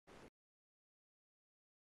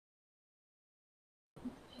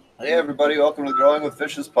Hey everybody, welcome to the Growing with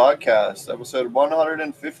Fishes podcast, episode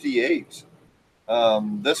 158.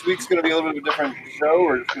 This week's going to be a little bit of a different show.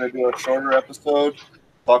 We're just going to do a shorter episode,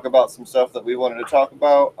 talk about some stuff that we wanted to talk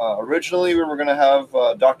about. Originally, we were going to have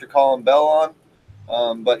Dr. Colin Bell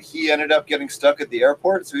on, but he ended up getting stuck at the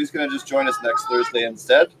airport, so he's going to just join us next Thursday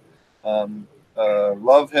instead.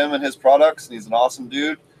 Love him and his products, and he's an awesome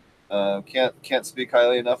dude. Can't speak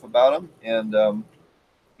highly enough about him, and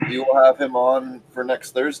we will have him on for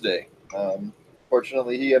next Thursday.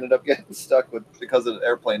 Fortunately, he ended up getting stuck because of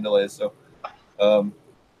airplane delays. So, um,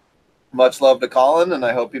 much love to Colin, and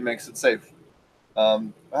I hope he makes it safe.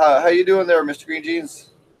 How you doing there, Mr. Green Jeans?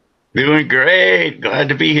 Doing great. Glad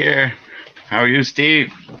to be here. How are you,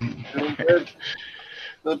 Steve? Doing good.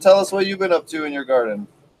 So, tell us what you've been up to in your garden.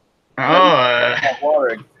 Oh, I know you got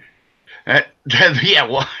watering.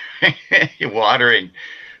 yeah, watering.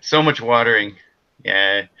 So much watering.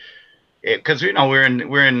 Yeah, because we're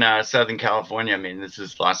in Southern California. I mean, this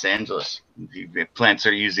is Los Angeles. The plants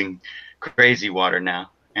are using crazy water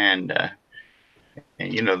now, and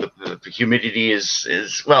the humidity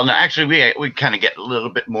is well. No, actually, we kind of get a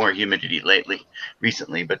little bit more humidity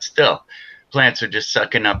recently, but still, plants are just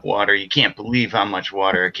sucking up water. You can't believe how much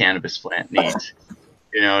water a cannabis plant needs.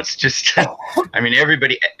 It's just, I mean,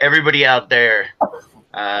 everybody out there,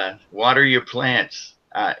 water your plants.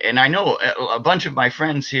 And I know a bunch of my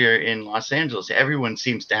friends here in Los Angeles, everyone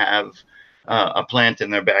seems to have a plant in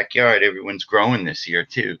their backyard. Everyone's growing this year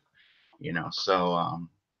too, so,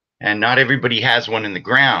 and not everybody has one in the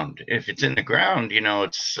ground. If it's in the ground,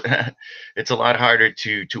 it's, it's a lot harder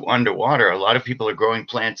to underwater. A lot of people are growing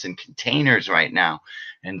plants in containers right now,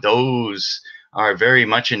 and those are very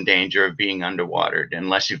much in danger of being underwatered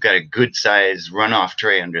unless you've got a good size runoff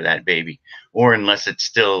tray under that baby, or unless it's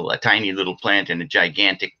still a tiny little plant in a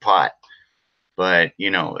gigantic pot. But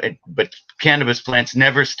cannabis plants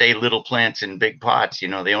never stay little plants in big pots.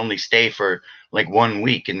 They only stay for like 1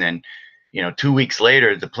 week, and then 2 weeks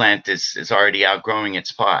later the plant is already outgrowing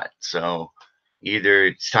its pot. So either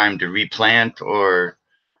it's time to replant, or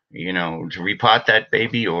to repot that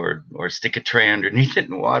baby, or stick a tray underneath it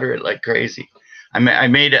and water it like crazy. I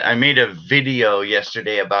made a video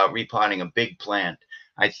yesterday about repotting a big plant.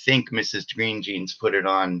 I think Mrs. Green Jeans put it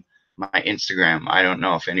on my Instagram. I don't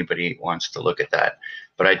know if anybody wants to look at that,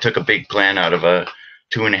 but I took a big plant out of a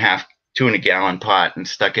 2.5 gallon pot and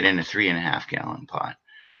stuck it in a 3.5 gallon pot.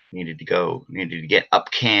 Needed to get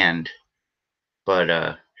up canned.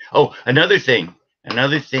 But oh, another thing,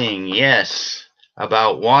 yes,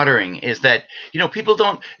 about watering is that people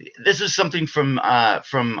don't. This is something from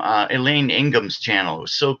Elaine Ingham's channel. It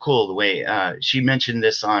was so cool the way she mentioned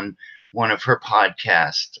this on one of her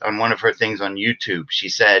podcasts, on one of her things on YouTube.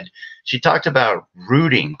 She talked about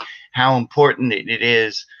rooting, how important it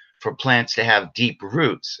is for plants to have deep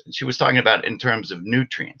roots. She was talking about in terms of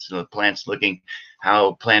nutrients, the plants looking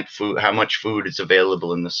how much food is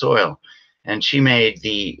available in the soil. And she made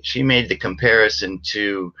the comparison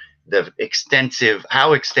to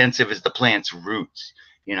how extensive is the plant's roots.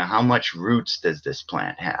 How much roots does this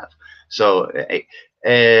plant have? So,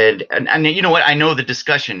 and you know what, I know the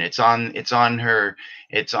discussion. It's on her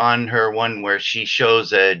one where she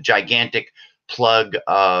shows a gigantic plug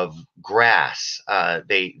of grass.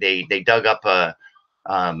 They dug up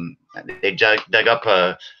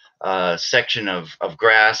a section of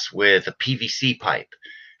grass with a PVC pipe,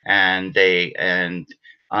 and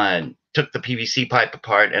took the PVC pipe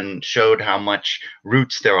apart and showed how much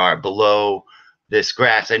roots there are below this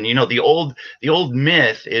grass. And the old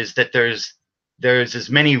myth is that there's as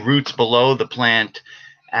many roots below the plant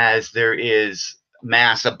as there is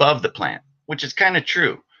mass above the plant, which is kind of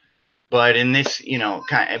true. But in this,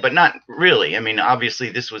 but not really. I mean, obviously,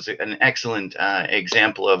 this was an excellent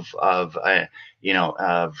example of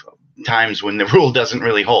times when the rule doesn't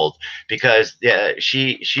really hold, because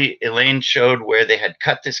Elaine showed where they had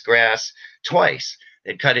cut this grass twice.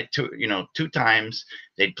 They'd cut it two times.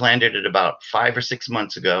 They'd planted it about 5 or 6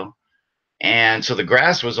 months ago, and so the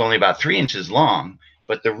grass was only about 3 inches long,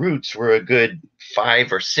 but the roots were a good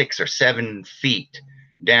 5 or 6 or 7 feet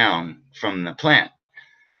down from the plant.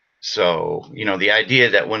 So, the idea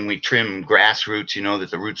that when we trim grass roots, that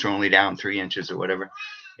the roots are only down 3 inches or whatever,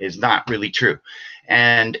 is not really true.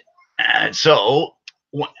 And so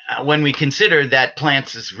when we consider that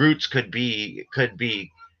plants' roots could be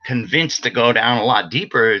convinced to go down a lot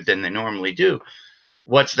deeper than they normally do,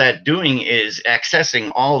 what's that doing is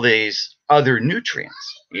accessing all these other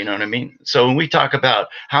nutrients. You know what I mean? So when we talk about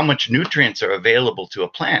how much nutrients are available to a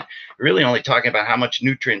plant, we're really only talking about how much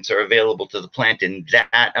nutrients are available to the plant in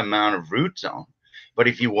that amount of root zone. But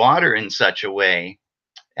if you water in such a way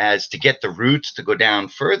as to get the roots to go down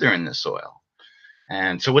further in the soil.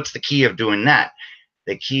 And so what's the key of doing that?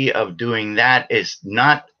 The key of doing that is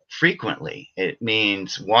not frequently. It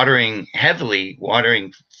means watering heavily,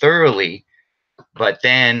 watering thoroughly, but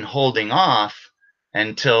then holding off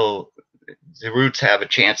until the roots have a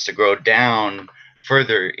chance to grow down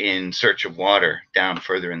further in search of water, down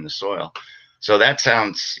further in the soil. So that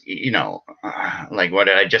sounds, like what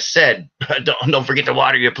I just said. Don't forget to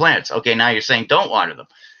water your plants. Okay, now you're saying don't water them.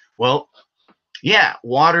 Well, yeah,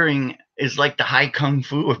 watering is like the high kung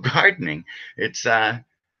fu of gardening. It's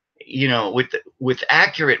with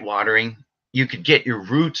accurate watering, you could get your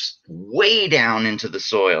roots way down into the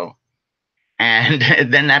soil, and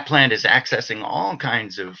then that plant is accessing all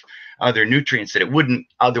kinds of other nutrients that it wouldn't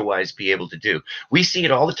otherwise be able to do. We see it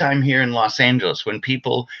all the time here in Los Angeles when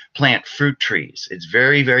people plant fruit trees. It's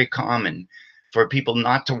very, very common for people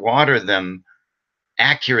not to water them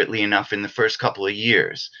accurately enough in the first couple of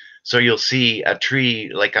years. So you'll see a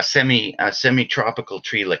tree like a semi-tropical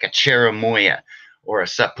tree like a cherimoya or a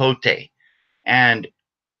sapote, and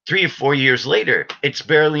 3 or 4 years later, it's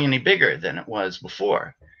barely any bigger than it was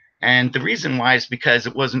before. And the reason why is because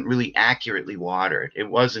it wasn't really accurately watered. It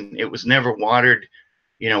was never watered,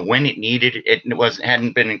 when it needed. It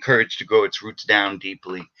hadn't been encouraged to grow its roots down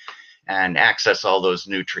deeply and access all those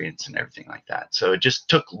nutrients and everything like that. So it just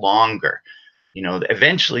took longer.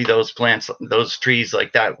 Eventually those plants, those trees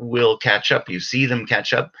like that will catch up. You see them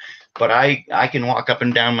catch up, but I can walk up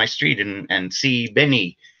and down my street and see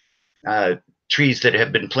many trees that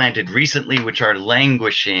have been planted recently, which are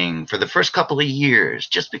languishing for the first couple of years,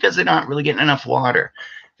 just because they're not really getting enough water.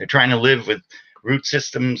 They're trying to live with root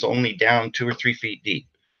systems only down 2 or 3 feet deep,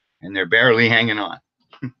 and they're barely hanging on.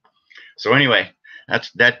 So anyway,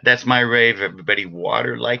 that's my rave. Everybody,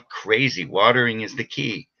 water like crazy. Watering is the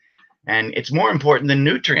key, and it's more important than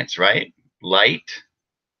nutrients, right? Light,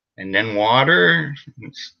 and then water.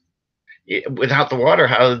 Without the water,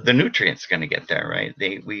 how are the nutrients going to get there, right?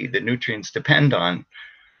 The nutrients depend on,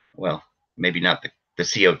 well, maybe not the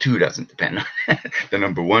CO2 doesn't depend on the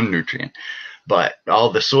number one nutrient, but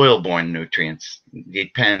all the soil-borne nutrients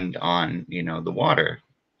depend on, the water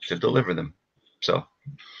to deliver them. So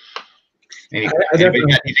anybody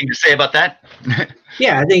got anything to say about that?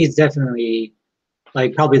 Yeah, I think it's definitely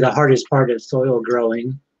like probably the hardest part of soil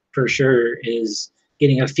growing for sure is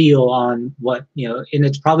getting a feel on what, and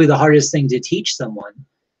it's probably the hardest thing to teach someone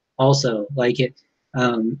also. Like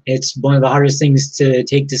it's one of the hardest things to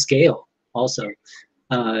take to scale also.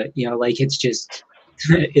 Like it's just,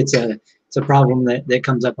 it's a problem that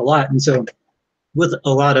comes up a lot. And so with a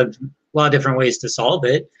lot of different ways to solve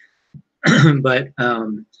it, but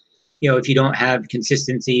if you don't have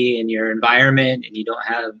consistency in your environment and you don't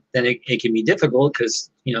have, then it can be difficult because,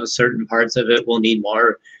 certain parts of it will need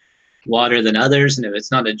more water than others, and if it's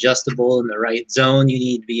not adjustable in the right zone you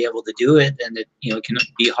need to be able to do it, then it can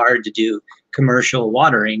be hard to do commercial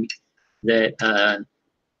watering that's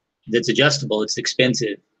adjustable. It's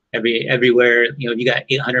expensive. Everywhere, if you got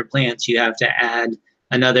 800 plants, you have to add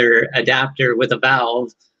another adapter with a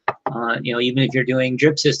valve, even if you're doing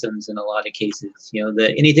drip systems in a lot of cases,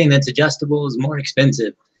 anything that's adjustable is more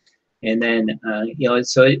expensive. And then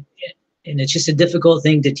and it's just a difficult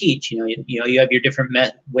thing to teach. You have your different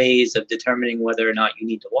ways of determining whether or not you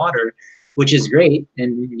need to water, which is great.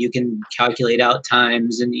 And you can calculate out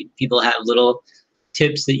times, and people have little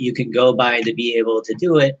tips that you can go by to be able to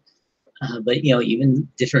do it. But, even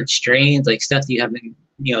different strains, like stuff that you haven't,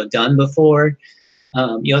 done before.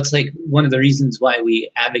 It's like one of the reasons why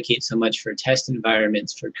we advocate so much for test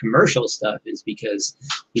environments for commercial stuff is because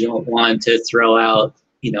you don't want to throw out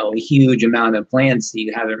a huge amount of plants that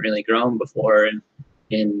you haven't really grown before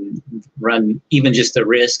and run even just the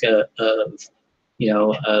risk of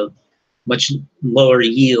a much lower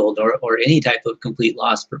yield or any type of complete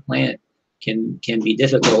loss per plant can be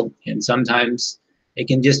difficult. And sometimes it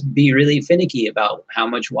can just be really finicky about how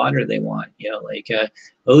much water they want.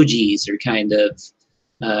 OGs are kind of,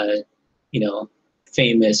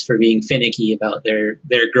 famous for being finicky about their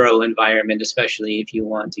grow environment, especially if you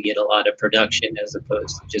want to get a lot of production as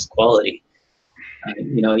opposed to just quality.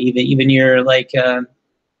 Even your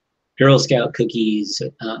Girl Scout cookies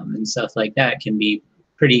and stuff like that can be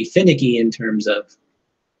pretty finicky in terms of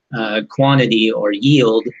quantity or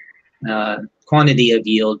yield, quantity of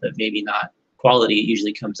yield, but maybe not quality. It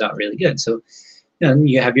usually comes out really good. So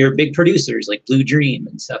you have your big producers like Blue Dream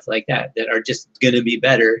and stuff like that are just going to be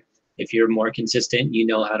better if you're more consistent,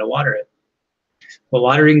 how to water it. But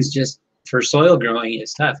watering's just, for soil growing,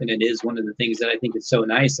 is tough. And it is one of the things that I think is so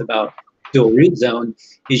nice about dual root zone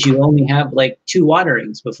is you only have 2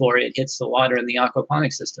 waterings before it hits the water in the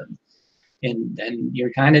aquaponic system. and then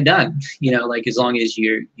you're kind of done. Like as long as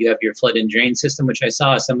you have your flood and drain system, which I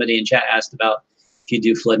saw somebody in chat asked about if you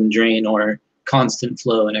do flood and drain or constant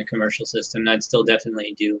flow in a commercial system. I'd still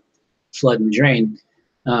definitely do flood and drain.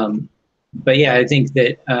 But yeah, I think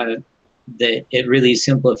that that it really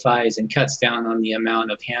simplifies and cuts down on the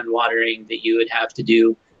amount of hand watering that you would have to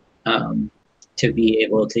do to be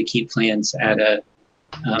able to keep plants at a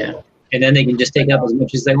and then they can just take up as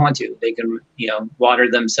much as they want to. They can,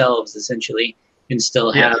 water themselves essentially and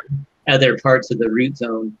still have other parts of the root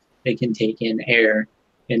zone. They can take in air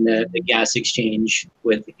and the gas exchange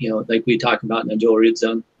with, like we talk about in the dual root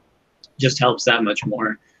zone, just helps that much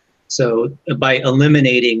more. So by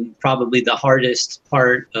eliminating probably the hardest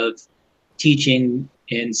part of teaching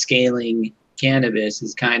and scaling cannabis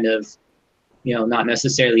is kind of, not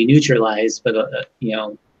necessarily neutralized, but,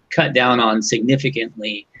 cut down on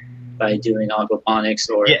significantly by doing aquaponics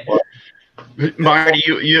or Marty,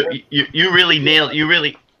 you really nailed.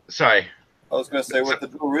 Sorry. I was going to say with the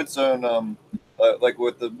dual root zone, like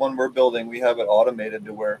with the one we're building, we have it automated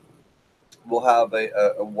to where we'll have a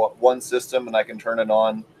one system, and I can turn it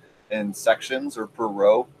on in sections or per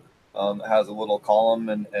row. It has a little column,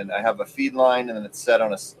 and I have a feed line, and then it's set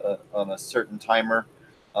on a certain timer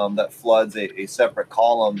that floods a separate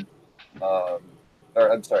column. Or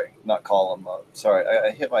I'm sorry, not column. Sorry,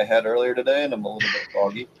 I hit my head earlier today, and I'm a little bit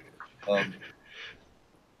foggy.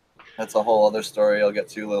 That's a whole other story I'll get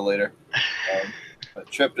to a little later. I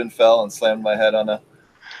tripped and fell and slammed my head on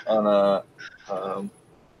a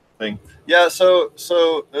thing. Yeah, so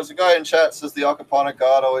there's a guy in chat says the aquaponic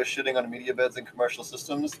god always shitting on media beds and commercial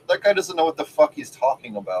systems. That guy doesn't know what the fuck he's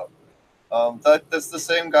talking about. That's the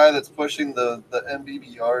same guy that's pushing the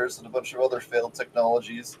MBBRs and a bunch of other failed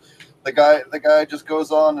technologies. The guy just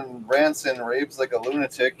goes on and rants and raves like a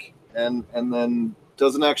lunatic, and then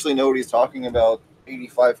doesn't actually know what he's talking about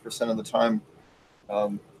 85% of the time. I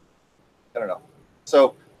don't know.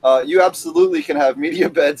 So you absolutely can have media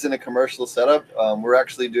beds in a commercial setup. We're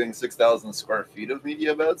actually doing 6,000 square feet of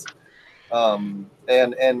media beds.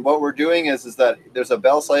 And what we're doing is that there's a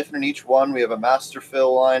bell siphon in each one. We have a master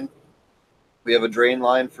fill line. We have a drain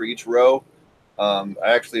line for each row. I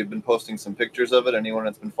actually have been posting some pictures of it. Anyone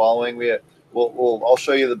that's been following, I'll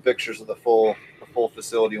show you the pictures of the full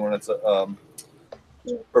facility when it's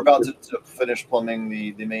we're about to finish plumbing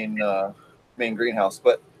the main greenhouse.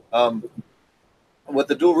 But with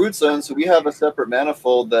the dual root zone, so we have a separate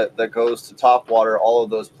manifold that goes to top water all of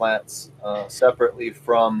those plants separately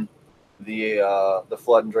from the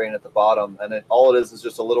flood and drain at the bottom, and all it is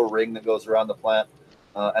just a little ring that goes around the plant,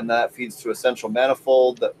 and that feeds to a central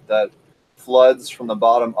manifold that floods from the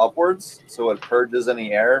bottom upwards, so it purges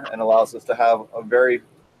any air and allows us to have a very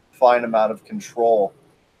fine amount of control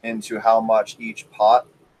into how much each pot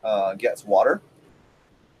gets water.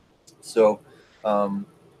 So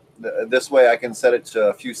this way I can set it to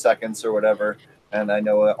a few seconds or whatever, and I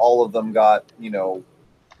know that all of them got,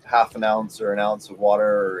 half an ounce or an ounce of water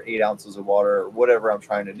or 8 ounces of water or whatever I'm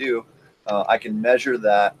trying to do. I can measure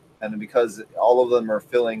that, and because all of them are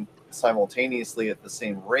filling simultaneously at the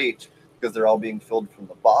same rate, because they're all being filled from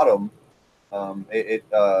the bottom,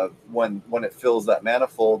 when it fills that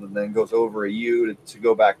manifold and then goes over a U to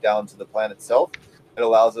go back down to the plant itself, it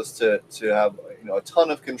allows us to have a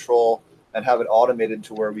ton of control and have it automated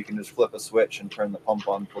to where we can just flip a switch and turn the pump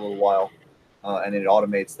on for a little while, and it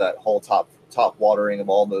automates that whole top watering of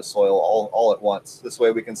all the soil all at once. This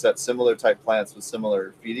way we can set similar type plants with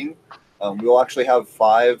similar feeding. We'll actually have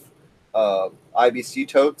 5 IBC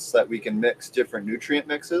totes that we can mix different nutrient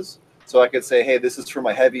mixes. So I could say, hey, this is for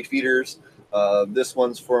my heavy feeders. This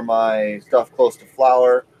one's for my stuff close to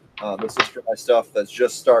flower. This is for my stuff that's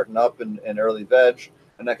just starting up in early veg.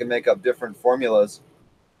 And I can make up different formulas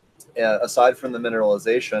aside from the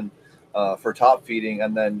mineralization for top feeding,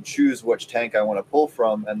 and then choose which tank I want to pull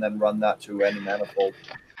from and then run that to any manifold.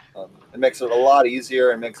 It makes it a lot easier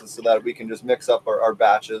and makes it so that we can just mix up our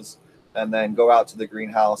batches and then go out to the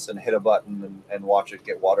greenhouse and hit a button and watch it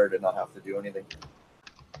get watered and not have to do anything.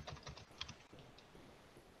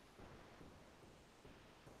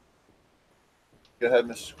 Go ahead,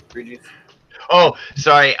 Mr. Regis. Oh,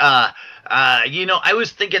 sorry. I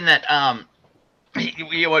was thinking that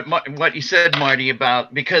what you said, Marty,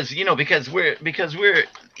 about because we're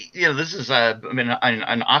this is an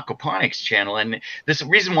aquaponics channel, and this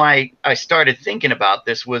reason why I started thinking about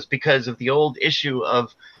this was because of the old issue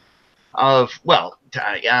of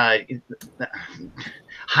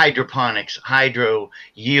hydroponics, hydro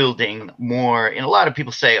yielding more, and a lot of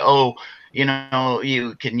people say, oh,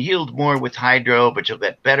 you can yield more with hydro, but you'll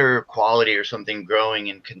get better quality or something growing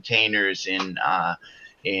in containers in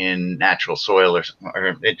in natural soil,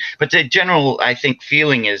 but the general, I think,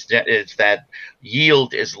 feeling is that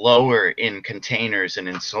yield is lower in containers and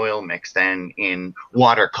in soil mix than in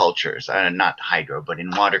water cultures, not hydro, but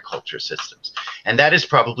in water culture systems. And that is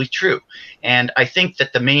probably true. And I think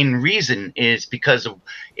that the main reason is because of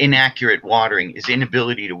inaccurate watering, is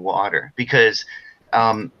inability to water. Because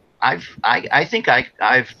I think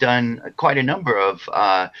I've done quite a number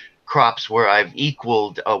of crops where I've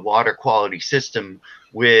equaled a water quality system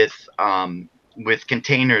with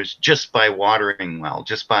containers just by watering well,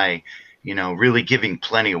 just by, you know, really giving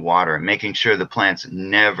plenty of water and making sure the plants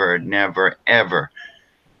never ever,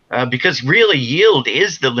 because really yield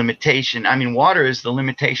is the limitation. I mean, water is the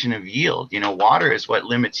limitation of yield. You know, water is what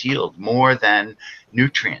limits yield more than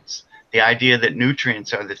nutrients. The idea that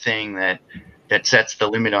nutrients are the thing that sets the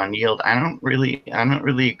limit on yield, I don't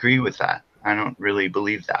really agree with that. I don't really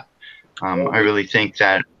believe that. I really think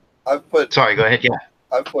that sorry, go ahead. Yeah.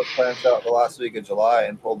 I've put plants out the last week of July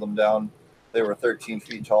and pulled them down. They were 13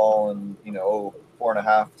 feet tall and, you know,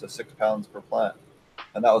 4.5 to 6 pounds per plant.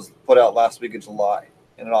 And that was put out last week of July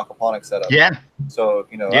in an aquaponics setup. Yeah. So,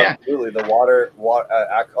 you know, really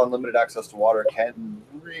the unlimited access to water can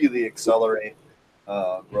really accelerate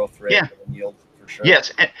growth rate and yield. Sure.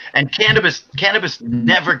 Yes, and cannabis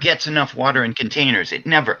never gets enough water in containers. It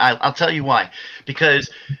never. I'll tell you why. Because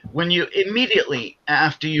when you immediately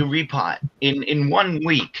after you repot, in 1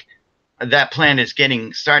 week, that plant is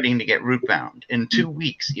starting to get root bound. In 2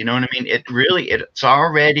 weeks, you know what I mean?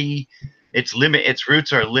 Its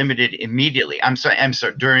roots are limited immediately. I'm sorry,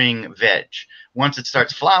 during veg. Once it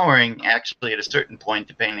starts flowering, actually at a certain point,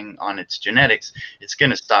 depending on its genetics, it's going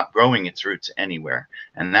to stop growing its roots anywhere,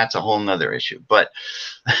 and that's a whole nother issue. But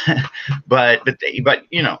but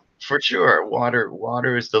you know, for sure,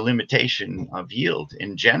 water is the limitation of yield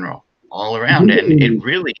in general, all around, and it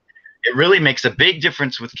really makes a big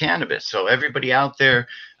difference with cannabis. So everybody out there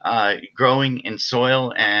growing in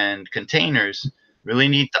soil and containers really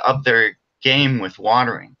need to up their game with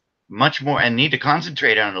watering much more, and need to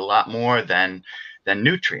concentrate on it a lot more than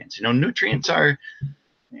nutrients. You know, nutrients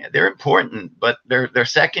they're important, but they're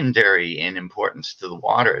secondary in importance to the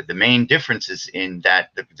water. The main difference is in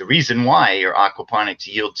that the reason why your aquaponics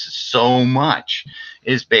yields so much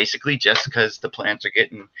is basically just because the plants are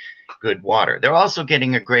getting good water. They're also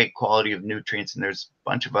getting a great quality of nutrients, and there's a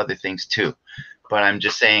bunch of other things too. But I'm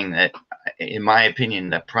just saying that, in my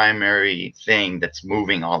opinion, the primary thing that's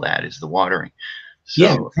moving all that is the watering.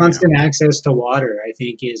 So, constant access to water, I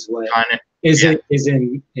think, is what is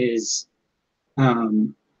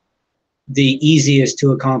the easiest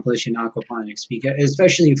to accomplish in aquaponics, because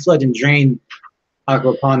especially flood and drain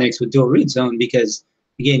aquaponics with dual root zone, because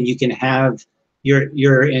again, you can have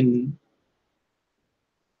you're in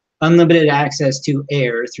unlimited access to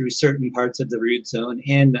air through certain parts of the root zone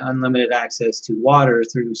and unlimited access to water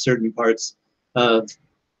through certain parts of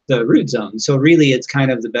the root zone. So really, it's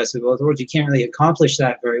kind of the best of both worlds. You can't really accomplish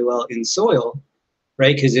that very well in soil,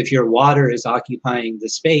 right? Because if your water is occupying the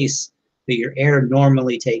space that your air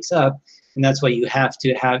normally takes up, and that's why you have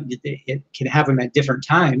to have it can have them at different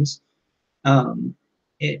times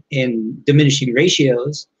in diminishing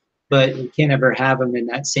ratios, but you can't ever have them in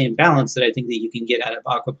that same balance that I think that you can get out of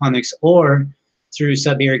aquaponics or through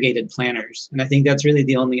sub-irrigated planters. And I think that's really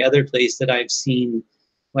the only other place that I've seen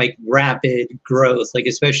like rapid growth, like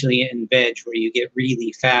especially in veg where you get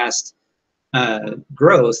really fast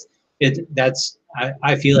growth.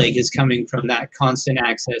 I feel like is coming from that constant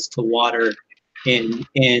access to water and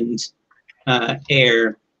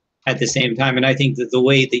air at the same time. And I think that the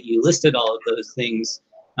way that you listed all of those things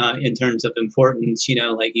in terms of importance, you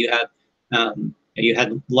know, like you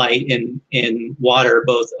had light and water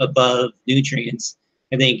both above nutrients.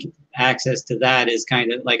 I think access to that is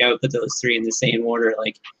kind of like, I would put those three in the same order.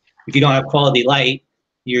 Like if you don't have quality light,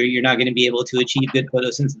 you're not going to be able to achieve good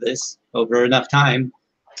photosynthesis over enough time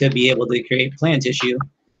to be able to create plant tissue.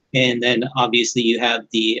 And then obviously you have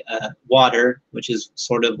the water, which is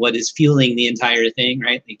sort of what is fueling the entire thing,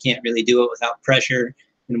 right? They can't really do it without pressure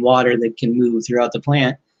and water that can move throughout the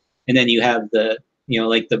plant. And then you have the, you know,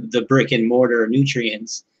 like the brick and mortar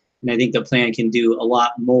nutrients. And I think the plant can do a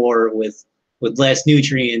lot more with less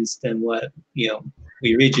nutrients than what, you know,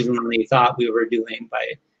 we originally thought we were doing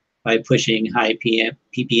by pushing high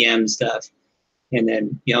ppm stuff. And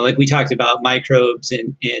then, you know, like we talked about microbes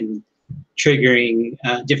and triggering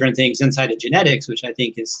different things inside of genetics, which I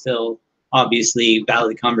think is still obviously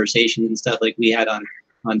valid conversation and stuff like we had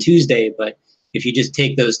on Tuesday. But if you just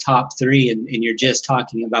take those top three and you're just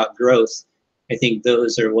talking about growth, I think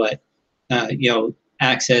those are what, you know,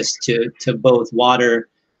 access to both water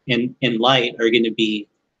and light are going to be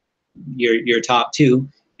your top two.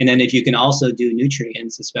 And then if you can also do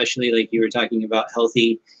nutrients, especially like you were talking about,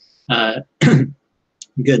 healthy,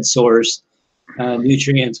 good source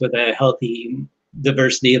nutrients with a healthy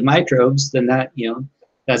diversity of microbes, then that,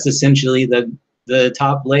 that's essentially the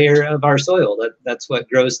top layer of our soil. That's what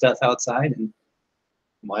grows stuff outside and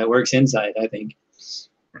why it works inside, I think.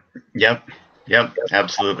 Yep,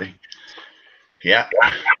 absolutely. Yeah.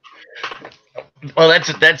 Well,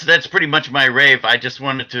 that's pretty much my rave. I just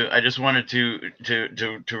wanted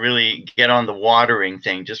to really get on the watering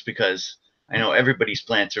thing, just because I know everybody's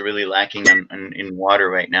plants are really lacking in water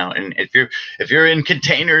right now. And if you're in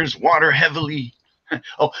containers, water heavily.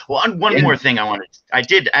 Oh, well, one more thing I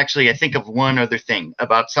think of one other thing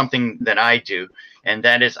about something that I do, and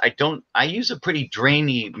that is I use a pretty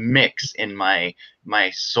drainy mix in my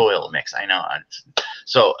soil mix. I know.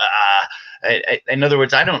 So, in other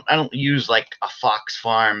words, I don't use like a Fox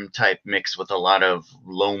Farm type mix with a lot of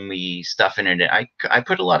loamy stuff in it. I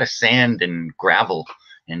put a lot of sand and gravel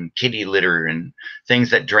and kitty litter and things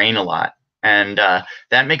that drain a lot, and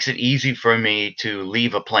that makes it easy for me to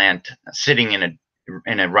leave a plant sitting in a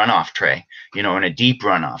runoff tray, in a deep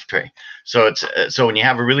runoff tray. So it's so when you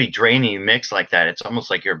have a really drainy mix like that, it's almost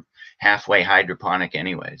like you're halfway hydroponic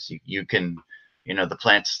anyways. You can, the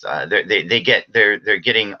plants they're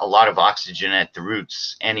getting a lot of oxygen at the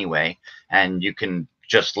roots anyway, and you can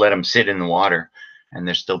just let them sit in the water and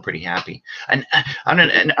they're still pretty happy. And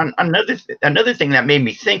another thing that made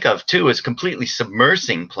me think of too is completely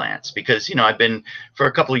submersing plants, because I've been, for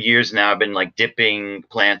a couple of years now, I've been like dipping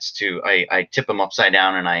plants I tip them upside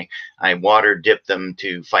down and I water dip them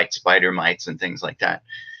to fight spider mites and things like that.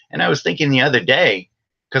 And I was thinking the other day,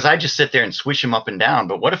 because I just sit there and swish them up and down,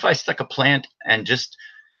 but what if I stuck a plant and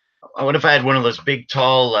what if I had one of those big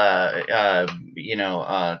tall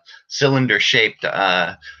cylinder shaped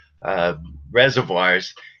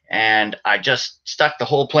reservoirs, and I just stuck the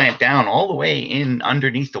whole plant down all the way in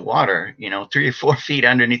underneath the water, 3 or 4 feet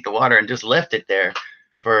underneath the water, and just left it there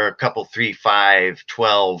for a couple, 3, 5,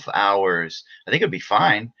 12 hours. I think it'd be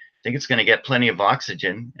fine. I think it's going to get plenty of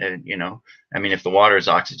oxygen, if the water is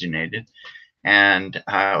oxygenated. And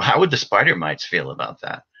how would the spider mites feel about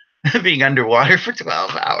that? Being underwater for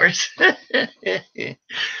 12 hours? I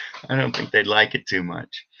don't think they'd like it too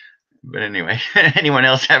much. But anyway, anyone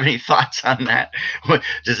else have any thoughts on that?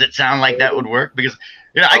 Does it sound like that would work? Because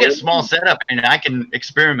I got a small setup and I can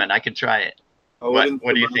experiment. I can try it. What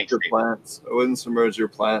do you think, Steve? Plants. I wouldn't submerge your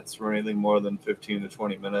plants for anything more than 15 to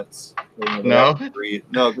 20 minutes. No,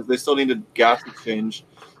 because they still need a gas exchange.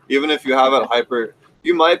 Even if you have it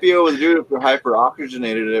you might be able to do it if you're hyper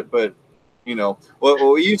oxygenated it. But what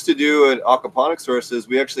we used to do at Aquaponic Sources,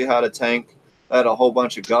 we actually had a tank that had a whole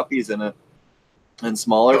bunch of guppies in it. And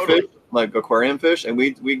smaller fish, like aquarium fish, and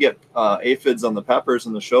we get aphids on the peppers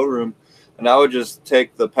in the showroom, and I would just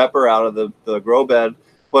take the pepper out of the grow bed,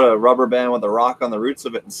 put a rubber band with a rock on the roots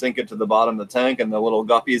of it, and sink it to the bottom of the tank, and the little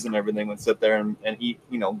guppies and everything would sit there and eat,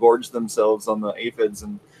 gorge themselves on the aphids,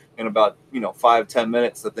 and in about 5-10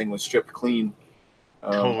 minutes the thing was stripped clean.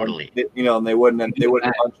 Totally. And they wouldn't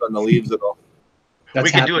munch on the leaves at all. We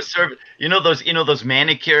could do a service. Those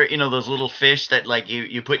manicure, those little fish that like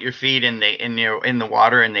you put your feet in the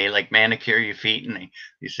water and they like manicure your feet, and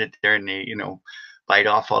you sit there and they bite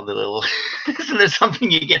off all the little. So there's something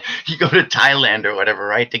you go to Thailand or whatever,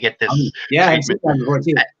 right, to get this. I've seen that before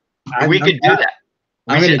too. We could do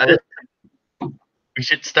that. We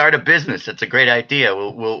should start a business. That's a great idea.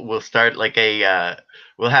 We'll start like a.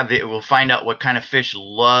 We'll find out what kind of fish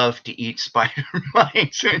love to eat spider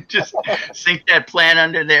mites, and just sink that plant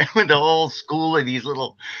under there with a whole school of these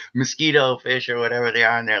little mosquito fish or whatever they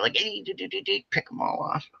are, and they're like, hey, pick them all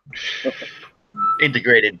off.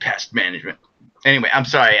 Integrated pest management. Anyway, I'm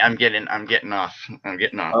sorry, I'm getting off.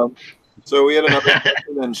 So we had another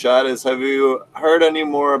question in chat is, have you heard any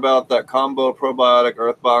more about that combo probiotic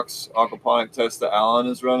Earthbox aquaponic test that Alan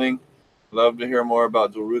is running? Love to hear more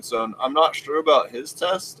about Dual Root Zone. I'm not sure about his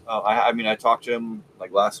test. I talked to him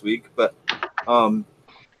like last week, but I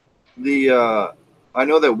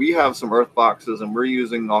know that we have some earth boxes and we're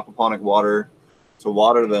using aquaponic water to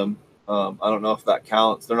water them. I don't know if that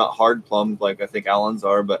counts. They're not hard plumbed like I think Alan's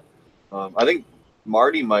are, but I think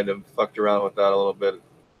Marty might have fucked around with that a little bit.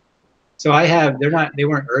 So they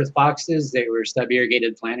weren't earth boxes, they were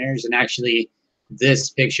sub-irrigated planters, and actually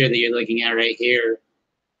this picture that you're looking at right here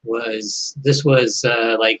was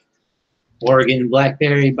like Oregon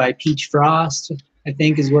Blackberry by Peach Frost, I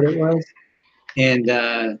think is what it was. And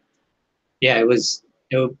it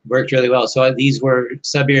worked really well. So these were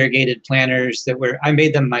sub-irrigated planters I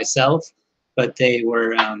made them myself, but they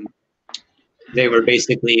were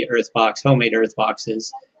basically homemade earth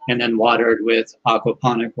boxes. and then watered with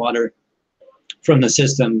aquaponic water from the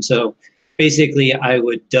system. So basically, I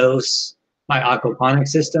would dose my aquaponic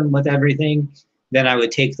system with everything. Then I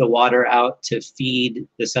would take the water out to feed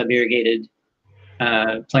the sub-irrigated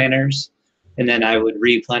planters, and then I would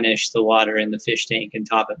replenish the water in the fish tank and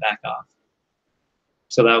top it back off.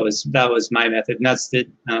 So that was my method. And that's the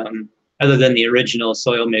other than the original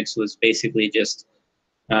soil mix was basically just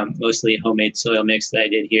mostly homemade soil mix that I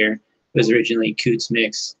did here. It was originally Coots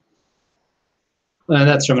mix.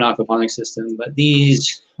 That's from an aquaponic system, but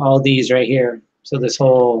all these right here. So this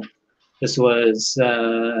was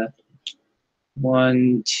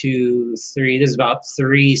 1, 2, 3. This is about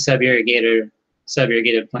 3 sub-irrigated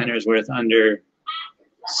planters worth under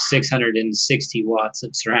 660 watts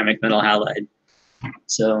of ceramic metal halide.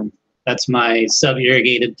 So that's my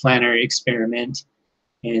sub-irrigated planter experiment.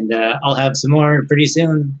 And I'll have some more pretty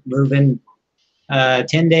soon, moving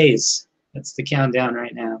 10 days. That's the countdown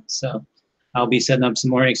right now. So I'll be setting up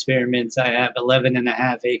some more experiments. I have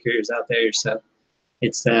 11.5 acres out there, so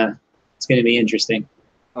it's going to be interesting.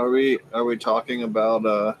 Are we talking about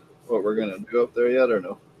what we're gonna do up there yet, or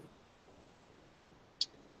no?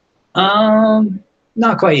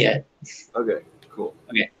 Not quite yet. Okay, cool.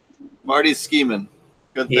 Okay. Marty's scheming.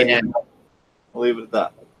 Good thing. Yeah. I'll leave it at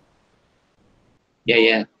that.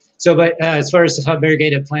 Yeah. So, but as far as the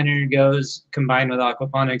sub-irrigated planter goes, combined with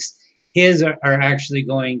aquaponics, his are actually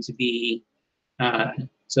going to be,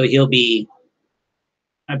 so he'll be,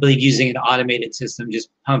 I believe, using an automated system, just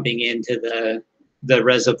pumping into the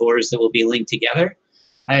reservoirs that will be linked together.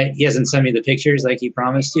 He hasn't sent me the pictures like he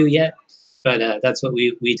promised to yet, but that's what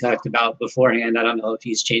we talked about beforehand. I don't know if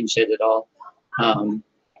he's changed it at all.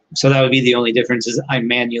 So that would be the only difference is I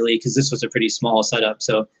manually, because this was a pretty small setup,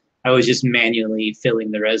 so I was just manually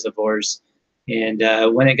filling the reservoirs. And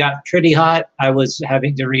when it got pretty hot, I was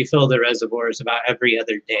having to refill the reservoirs about every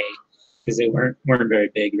other day because they weren't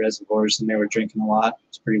very big reservoirs and they were drinking a lot.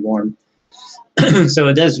 It's pretty warm. So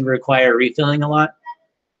it does require refilling a lot.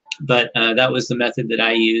 But that was the method that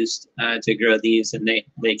I used to grow these, and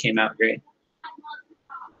they came out great.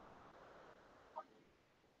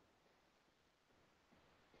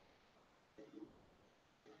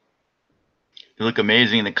 They look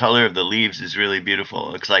amazing. The color of the leaves is really beautiful.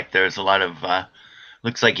 It looks like there's a lot of,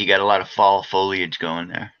 looks like you got a lot of fall foliage going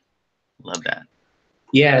there. Love that.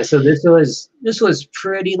 Yeah, so this was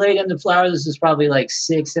pretty late in the flower. This is probably like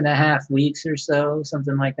 6.5 weeks or so,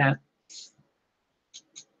 something like that.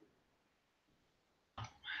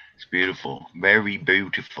 It's beautiful, very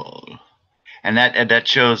beautiful, and that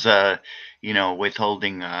shows, you know,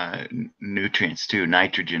 withholding nutrients too,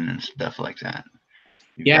 nitrogen and stuff like that.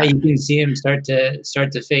 Yeah, you can see them start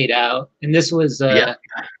to fade out, and this was and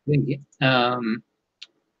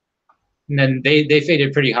then they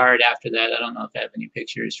faded pretty hard after that. I don't know if I have any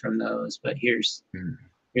pictures from those, but here's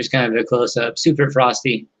kind of a close up. Super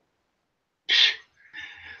frosty.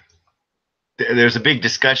 There's a big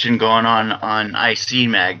discussion going on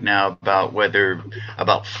ICMag now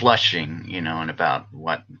about flushing, you know, and about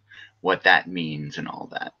what that means and all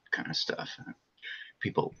that kind of stuff.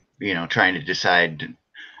 People, you know, trying to decide.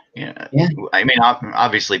 Yeah. I mean,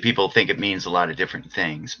 obviously, people think it means a lot of different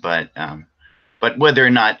things, but whether or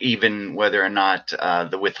not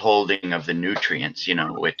the withholding of the nutrients, you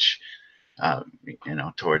know, which you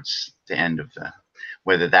know, towards the end of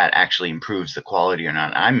whether that actually improves the quality or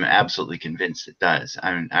not, I'm absolutely convinced it does.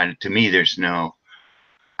 To me,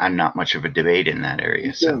 I'm not much of a debate in that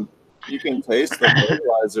area. You can taste the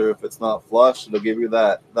fertilizer if it's not flushed. It'll give you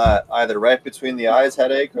that either right between the eyes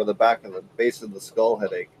headache or the back of the base of the skull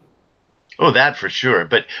headache. Oh, that for sure.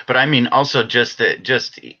 But I mean, also just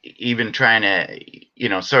even trying to, you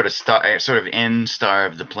know, sort of end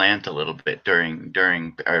starve the plant a little bit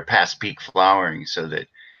during or past peak flowering, so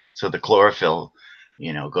the chlorophyll,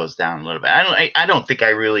 you know, goes down a little bit. I don't think I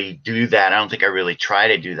really do that. I don't think I really try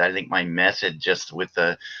to do that. I think my method, just with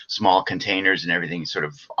the small containers and everything, sort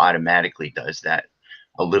of automatically does that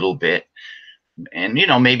a little bit. And, you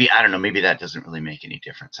know, maybe, I don't know, maybe that doesn't really make any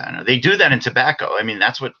difference. I don't know. They do that in tobacco. I mean,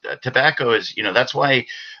 that's what tobacco is, you know, that's why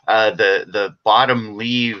the bottom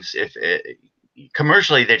leaves,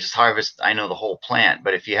 commercially, they just harvest, I know, the whole plant.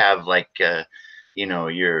 But if you have like, you know,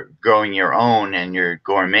 you're growing your own and you're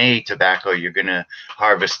gourmet tobacco, you're going to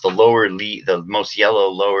harvest the most yellow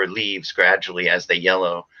lower leaves gradually as they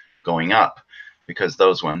yellow going up, because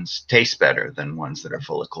those ones taste better than ones that are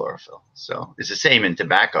full of chlorophyll. So it's the same in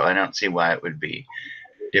tobacco. I don't see why it would be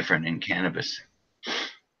different in cannabis.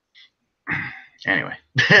 Anyway,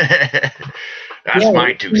 that's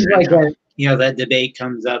my 2 cents. that debate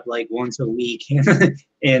comes up like once a week.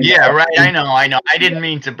 And yeah, right. I know. I didn't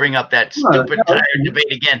mean to bring up that stupid tire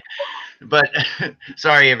debate again, but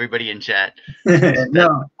sorry, everybody in chat.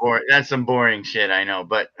 No, That's some boring shit. I know,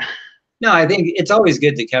 but no, I think it's always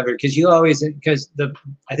good to cover because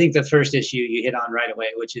I think the first issue you hit on right away,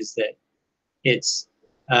 which is that it's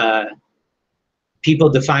people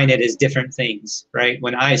define it as different things, right?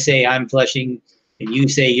 When I say I'm flushing and you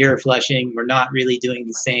say you're flushing, we're not really doing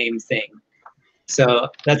the same thing. So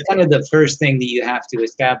that's kind of the first thing that you have to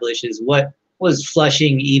establish is what was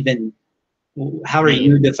flushing even, how are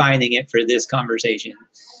you defining it for this conversation?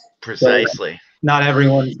 Precisely. So not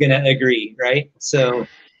everyone's going to agree, right? So,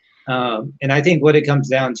 and I think what it comes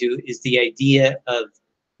down to is the idea of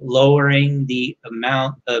lowering the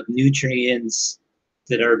amount of nutrients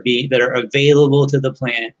that are available to the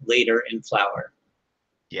plant later in flower.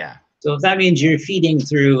 Yeah. So if that means you're feeding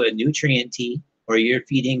through a nutrient tea or you're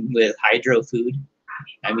feeding with hydro food,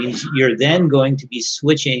 that means you're then going to be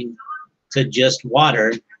switching to just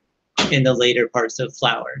water in the later parts of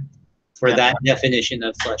flower for that definition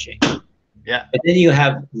of flushing. Yeah. But then you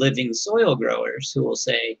have living soil growers who will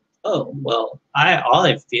say, oh, well, all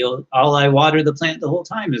I water the plant the whole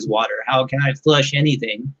time is water. How can I flush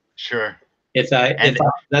anything? Sure. If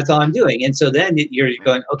that's all I'm doing. And so then you're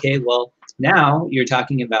going, okay, well, now you're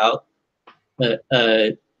talking about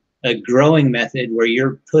a growing method where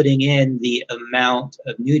you're putting in the amount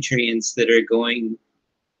of nutrients that are going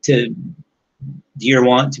to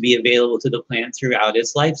want to be available to the plant throughout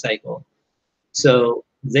its life cycle. So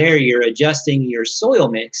there you're adjusting your soil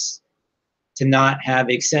mix to not have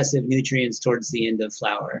excessive nutrients towards the end of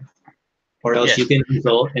flower, or else you can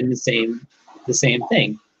result in the same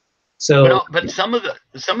thing. So, but some of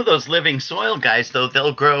those living soil guys, though,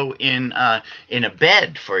 they'll grow in a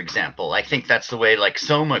bed, for example. I think that's the way like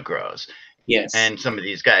Soma grows. Yes. And some of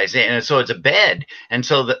these guys, and so it's a bed, and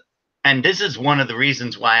this is one of the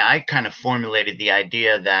reasons why I kind of formulated the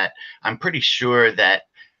idea that I'm pretty sure that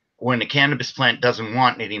when a cannabis plant doesn't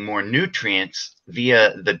want any more nutrients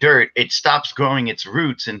via the dirt, it stops growing its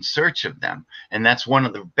roots in search of them, and that's one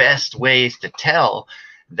of the best ways to tell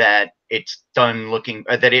that it's done looking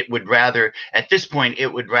that it would rather at this point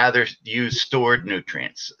use stored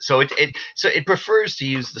nutrients. So it prefers to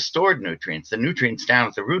use the stored nutrients. The nutrients down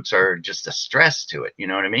at the roots are just a stress to it, you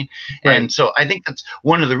know what I mean? Right. And so I think that's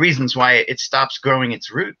one of the reasons why it stops growing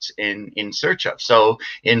its roots in search of. So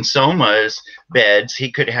in Soma's beds,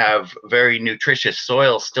 he could have very nutritious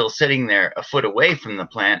soil still sitting there a foot away from the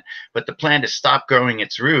plant, but the plant has stopped growing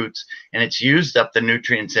its roots and it's used up the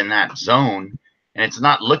nutrients in that zone. And it's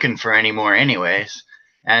not looking for any more anyways.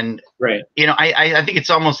 And, right. I think it's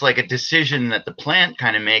almost like a decision that the plant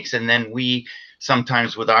kind of makes. And then we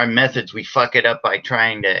sometimes with our methods, we fuck it up by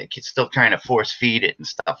still trying to force feed it and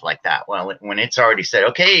stuff like that. Well, when it's already said,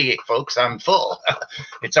 okay, folks, I'm full,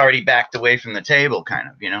 it's already backed away from the table kind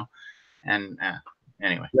of, and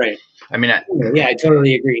anyway. Right. I mean, I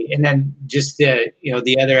totally agree. And then just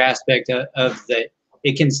the other aspect of that,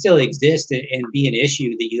 it can still exist and be an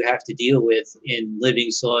issue that you have to deal with in living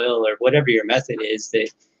soil or whatever your method is, that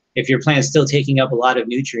if your plant's still taking up a lot of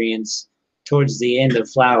nutrients towards the end of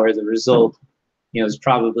flower, the result, is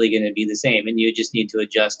probably going to be the same, and you just need to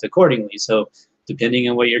adjust accordingly. So depending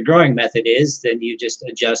on what your growing method is, then you just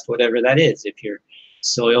adjust whatever that is. If your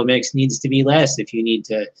soil mix needs to be less, if you need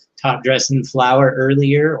to top dress in flower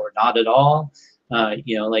earlier or not at all,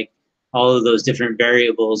 like all of those different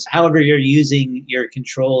variables. However you're using your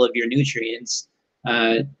control of your nutrients,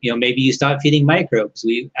 maybe you stop feeding microbes.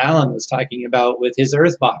 Alan was talking about with his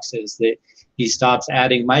earth boxes that he stops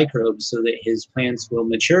adding microbes so that his plants will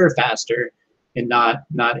mature faster and not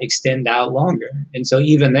extend out longer. And so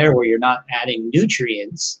even there where you're not adding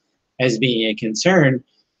nutrients as being a concern,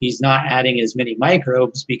 he's not adding as many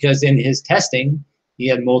microbes because in his testing, he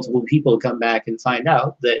had multiple people come back and find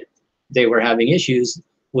out that they were having issues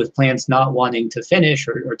with plants not wanting to finish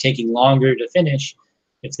or taking longer to finish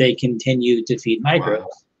if they continue to feed microbes. Wow.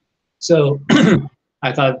 So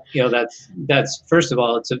I thought, that's first of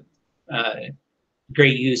all, it's a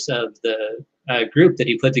great use of the group that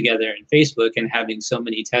he put together in Facebook and having so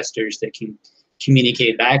many testers that can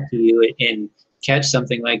communicate back to you and catch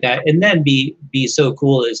something like that. And then be so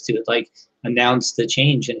cool as to announce the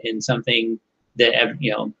change in something that,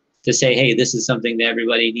 to say, hey, this is something that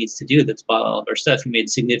everybody needs to do that's bought all of our stuff. He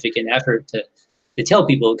made significant effort to tell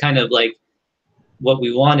people kind of like what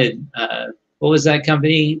we wanted. What was that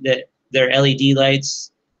company that their LED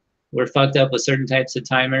lights were fucked up with certain types of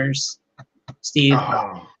timers? Steve?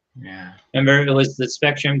 Oh, yeah. Remember, it was the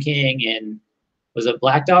Spectrum King and was it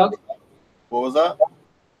Black Dog? What was that?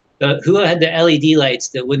 Who had the LED lights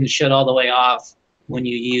that wouldn't shut all the way off when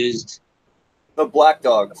you used The Black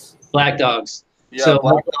Dogs. Black Dogs? Yeah, So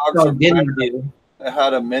Black what Dogs Dog didn't do. it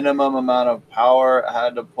had a minimum amount of power. It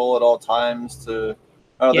had to pull at all times to.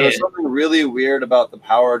 Oh, there was something really weird about the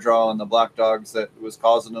power draw on the Black Dogs that was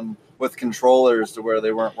causing them with controllers to where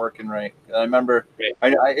they weren't working right. And I remember,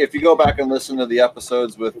 if you go back and listen to the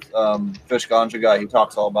episodes with Fish Ganja Guy, he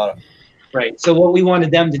talks all about it. Right. So what we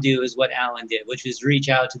wanted them to do is what Alan did, which was reach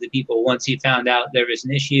out to the people once he found out there was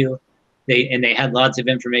an issue. They had lots of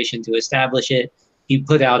information to establish it. He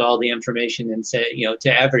put out all the information and said,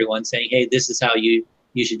 to everyone saying, hey, this is how you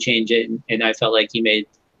should change it. And I felt like he made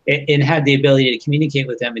and had the ability to communicate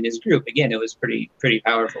with them in his group. Again, it was pretty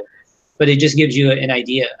powerful. But it just gives you an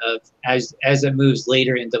idea of as it moves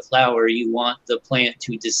later into flower, you want the plant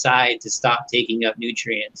to decide to stop taking up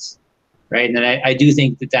nutrients, right? And I do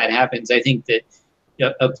think that happens. I think that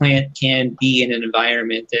a plant can be in an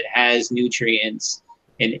environment that has nutrients,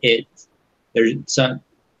 and there's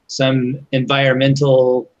some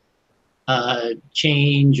environmental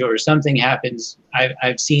change or something happens.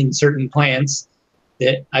 I've seen certain plants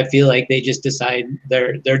that I feel like they just decide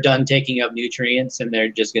they're done taking up nutrients and they're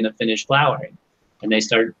just going to finish flowering, and they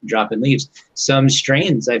start dropping leaves. Some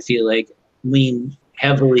strains I feel like lean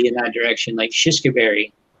heavily in that direction, like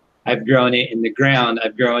Shishkaberry. I've grown it in the ground,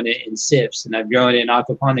 I've grown it in sips, and I've grown it in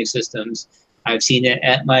aquaponic systems. I've seen it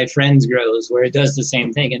at my friend's grows where it does the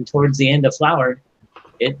same thing, and towards the end of flower,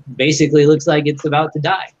 it basically looks like it's about to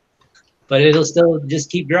die, but it'll still just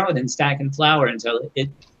keep growing and stacking flower until it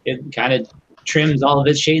kind of trims all of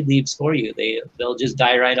its shade leaves for you. They'll just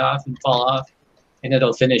die right off and fall off, and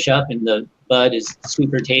it'll finish up, and the bud is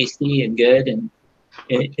super tasty and good, and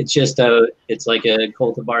it's like a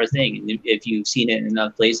cultivar thing. And if you've seen it in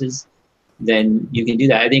enough places, then you can do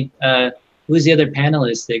that. I think who was the other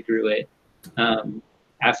panelist that grew it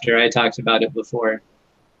after I talked about it before?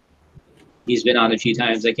 He's been on a few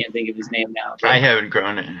times. I can't think of his name now. I haven't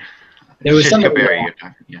grown it. There was Shishkaberry, you're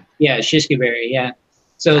talking, yeah, Shishkaberry, yeah.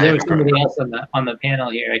 So there was somebody else on the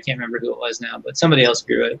panel here. I can't remember who it was now, but somebody else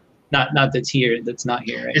grew it. Not that's here. That's not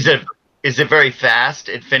here. Right? Is it very fast?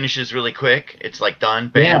 It finishes really quick. It's like done.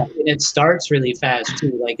 Bam. Yeah, and it starts really fast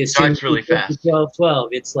too. Like it starts really fast. 12.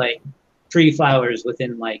 It's like 3 flowers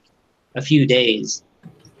within like a few days.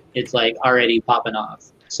 It's like already popping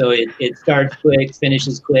off. So it starts quick,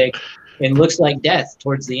 finishes quick, and looks like death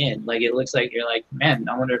towards the end. Like it looks like you're like, man,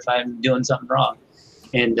 I wonder if I'm doing something wrong.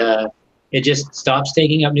 And it just stops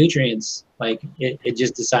taking up nutrients. Like it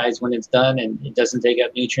just decides when it's done, and it doesn't take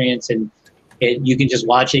up nutrients, and you can just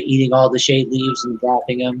watch it eating all the shade leaves and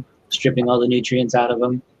dropping them, stripping all the nutrients out of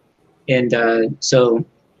them. And so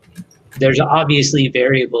there's obviously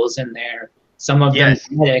variables in there. Some of them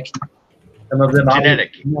genetic, some of them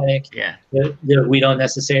genetic. Yeah. That we don't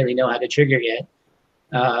necessarily know how to trigger yet.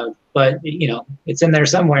 But it's in there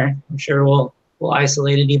somewhere. I'm sure we'll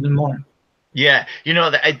isolate it even more. Yeah,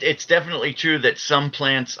 it's definitely true that some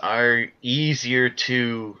plants are easier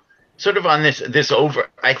to sort of on this over.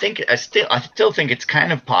 I still think it's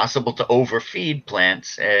kind of possible to overfeed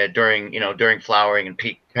plants during flowering and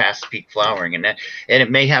past peak flowering, and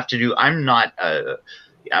it may have to do.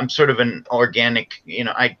 I'm sort of an organic,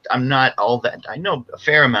 I'm not all that. I know a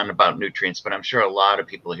fair amount about nutrients, but I'm sure a lot of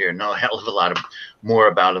people here know a hell of a lot more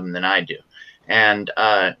about them than I do. And,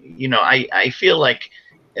 I feel like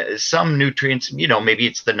some nutrients, maybe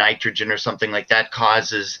it's the nitrogen or something like that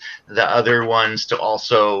causes the other ones to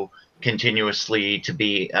also continuously to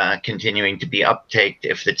be continuing to be uptaked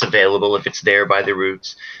if it's available, if it's there by the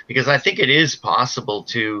roots. Because I think it is possible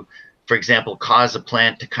to, for example, cause a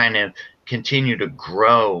plant to kind of continue to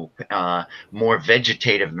grow more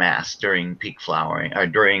vegetative mass during peak flowering or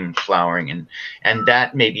during flowering, and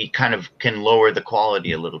that maybe kind of can lower the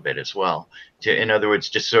quality a little bit as well. In other words,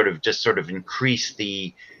 just sort of increase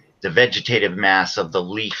the vegetative mass of the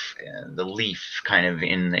leaf kind of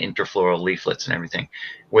in the interfloral leaflets and everything,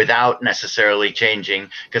 without necessarily changing.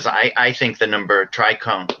 Because I think the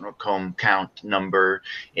trichome count number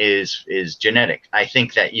is genetic. I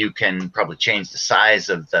think that you can probably change the size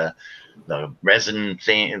of the resin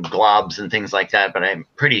globs and things like that, but I'm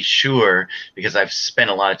pretty sure, because I've spent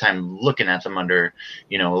a lot of time looking at them under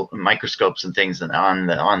microscopes and things and on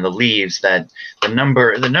the leaves, that the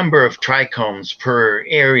number of trichomes per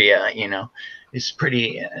area is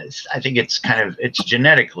pretty. I think it's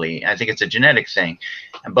genetically. I think it's a genetic thing,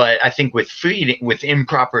 but I think with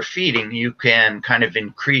improper feeding, you can kind of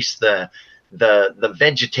increase the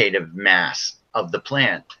vegetative mass of the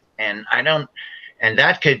plant, and I don't. And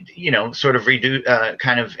that could, sort of reduce,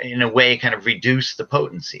 kind of in a way, kind of reduce the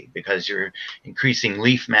potency, because you're increasing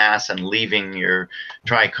leaf mass and leaving your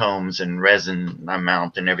trichomes and resin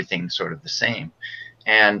amount and everything sort of the same.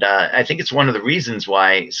 And I think it's one of the reasons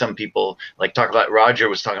why some people Roger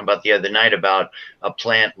was talking about the other night about a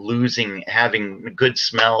plant having good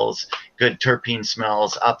smells, good terpene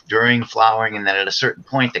smells up during flowering, and then at a certain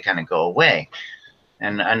point they kind of go away.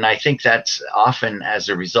 And I think that's often as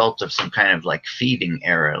a result of some kind of like feeding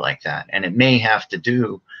error like that. And it may have to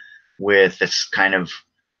do with this kind of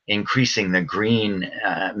increasing the green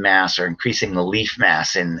mass, or increasing the leaf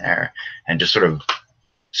mass in there, and just sort of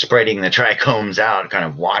spreading the trichomes out, kind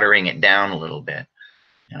of watering it down a little bit.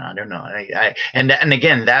 I don't know. And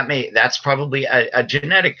again, that's probably a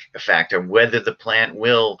genetic factor, whether the plant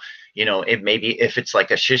will, it maybe if it's like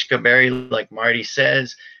a shishka berry, like Marty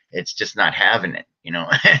says, it's just not having it, you know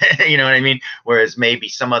what I mean? Whereas maybe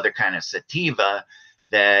some other kind of sativa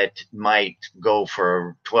that might go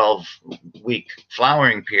for a 12-week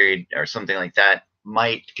flowering period or something like that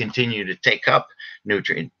might continue to take up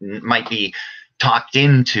nutrient, might be talked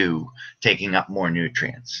into taking up more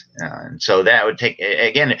nutrients. And so that would take,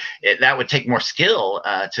 again, that would take more skill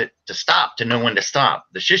to know when to stop.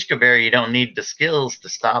 The shishka berry, you don't need the skills to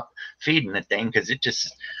stop feeding the thing, because it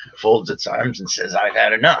just folds its arms and says, I've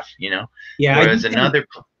had enough, Yeah. Whereas I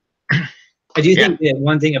do think that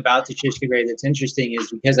one thing about the shishka berry that's interesting is,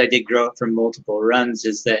 because I did grow it from multiple runs,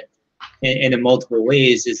 is that in multiple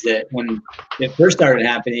ways, is that when it first started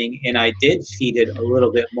happening and I did feed it a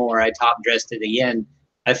little bit more, I top dressed it again,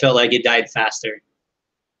 I felt like it died faster.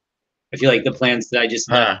 I feel like the plants that I just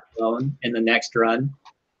left alone in the next run,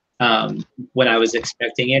 when I was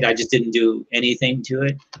expecting it, I just didn't do anything to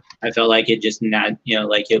it. I felt like it just not,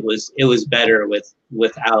 like it was better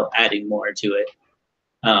without adding more to it.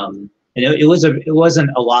 And it wasn't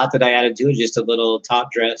a lot that I added to it, just a little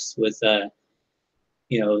top dress with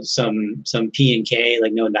some P and K,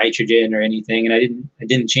 like no nitrogen or anything. And I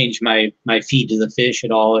didn't change my feed to the fish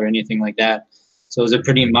at all or anything like that. So it was a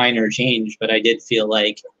pretty minor change, but I did feel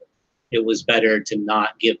like it was better to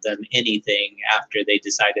not give them anything after they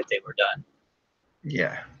decided they were done.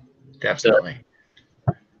 Yeah, definitely.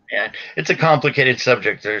 Yeah, it's a complicated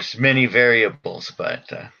subject. There's many variables,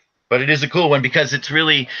 but it is a cool one, because it's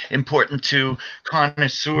really important to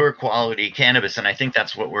connoisseur quality cannabis, and I think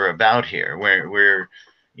that's what we're about here. We're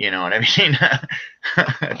you know what I mean?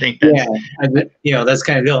 I think that's, that's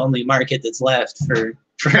kind of the only market that's left for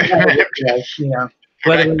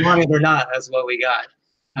whether we want it or not, that's what we got.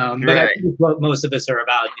 But I think what most of us are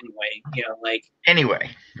about anyway. Anyway,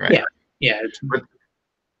 right? Yeah. But,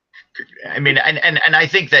 I mean, and I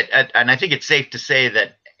think that, and I think it's safe to say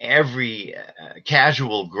that every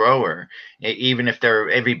casual grower, even if they're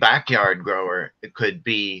every backyard grower, could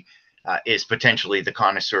be is potentially the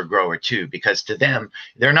connoisseur grower too, because to them,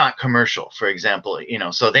 they're not commercial, for example,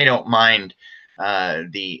 so they don't mind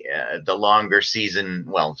the longer season.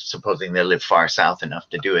 Well, supposing they live far south enough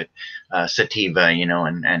to do it, sativa,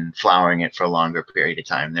 and flowering it for a longer period of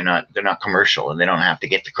time. They're not commercial, and they don't have to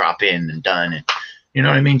get the crop in and done, and you know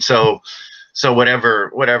what I mean. So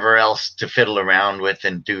whatever else to fiddle around with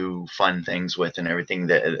and do fun things with and everything,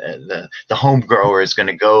 the home grower is going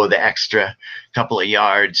to go the extra couple of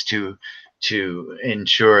yards to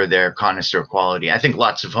ensure their connoisseur quality. I think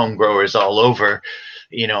lots of home growers all over,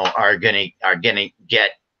 are gonna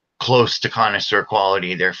get close to connoisseur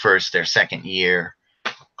quality their second year,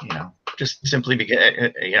 just simply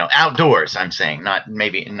because, outdoors, I'm saying, not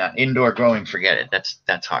indoor growing, forget it.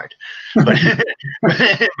 That's hard. But,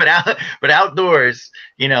 but outdoors,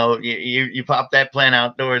 you pop that plant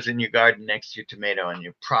outdoors in your garden next to your tomato, and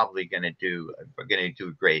you're probably going to do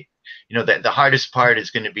great. The hardest part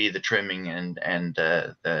is going to be the trimming and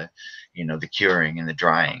the curing and the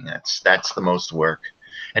drying. That's the most work.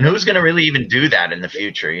 And who's going to really even do that in the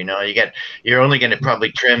future? You're only going to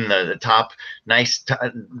probably trim the top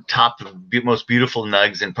most beautiful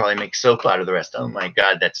nugs and probably make soap out of the rest. Oh my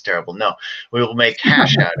God, that's terrible. No, we will make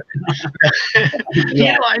hash out of it.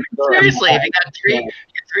 Seriously, if you got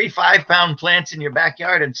three 5-pound plants in your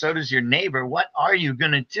backyard and so does your neighbor, what are you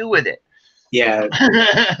going to do with it? Yeah.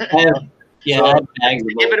 Give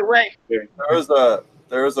it away.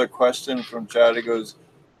 There was a question from Chad. It goes,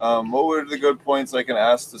 what were the good points I can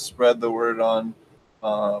ask to spread the word on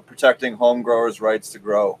protecting home growers' rights to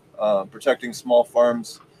grow, protecting small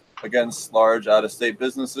farms against large out-of-state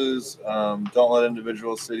businesses? Don't let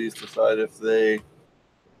individual cities decide if they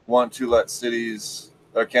want to let cities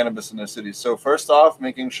or cannabis in their cities. So first off,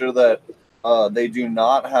 making sure that they do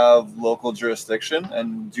not have local jurisdiction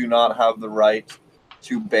and do not have the right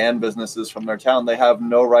to ban businesses from their town. They have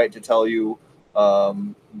no right to tell you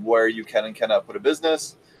where you can and cannot put a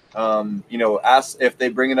business. Ask if they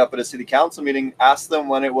bring it up at a city council meeting, ask them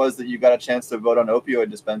when it was that you got a chance to vote on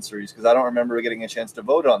opioid dispensaries, because I don't remember getting a chance to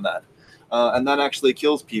vote on that. And that actually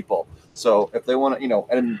kills people. So if they want to,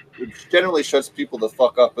 and it generally shuts people the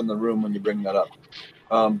fuck up in the room when you bring that up.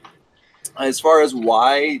 As far as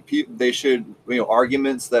why they should,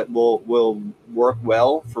 arguments that will work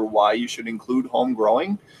well for why you should include home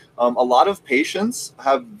growing. A lot of patients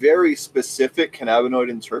have very specific cannabinoid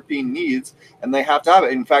and terpene needs, and they have to have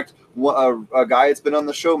it. In fact, a guy that's been on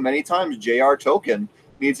the show many times, J.R. Token,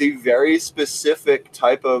 needs a very specific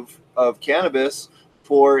type of cannabis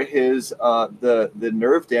for his the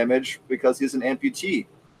nerve damage, because he's an amputee.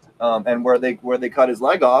 And where they cut his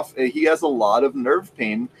leg off, he has a lot of nerve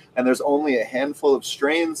pain, and there's only a handful of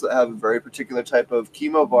strains that have a very particular type of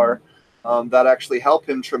chemovar that actually help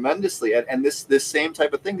him tremendously. And this same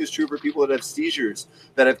type of thing is true for people that have seizures,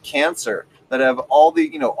 that have cancer, that have all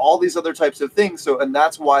these other types of things. So, and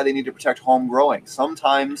that's why they need to protect home growing.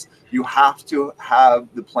 Sometimes you have to have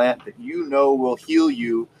the plant that will heal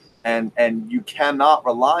you. And you cannot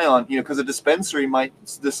rely on, because a dispensary might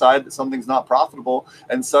decide that something's not profitable,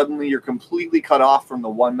 and suddenly you're completely cut off from the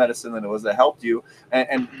one medicine that helped you.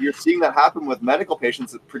 And you're seeing that happen with medical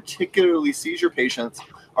patients, particularly seizure patients,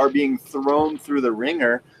 are being thrown through the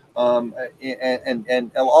ringer. And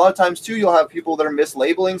a lot of times too, you'll have people that are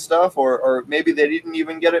mislabeling stuff, or maybe they didn't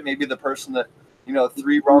even get it. Maybe the person that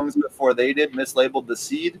 3 rungs before they did mislabeled the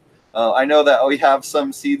seed. I know that we have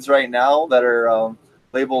some seeds right now that are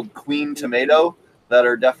labeled Queen Tomato that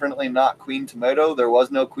are definitely not Queen Tomato. There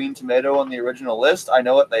was no Queen Tomato on the original list. I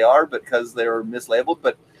know what they are because they were mislabeled,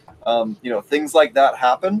 but things like that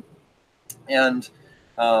happen. And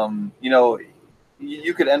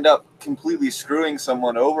you could end up completely screwing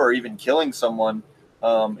someone over, or even killing someone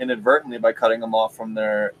inadvertently by cutting them off from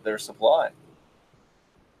their supply.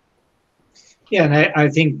 Yeah, and I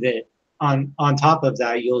think that on top of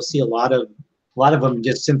that, you'll see a lot of them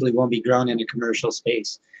just simply won't be grown in a commercial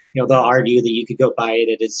space. They'll argue that you could go buy it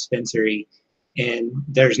at a dispensary, and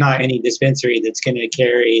there's not any dispensary that's going to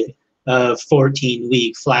carry a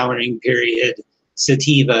 14-week flowering period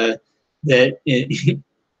sativa that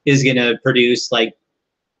is going to produce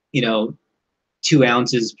 2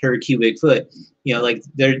 ounces per cubic foot.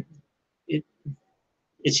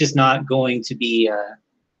 It's just not going to be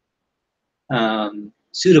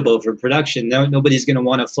suitable for production. Nobody's going to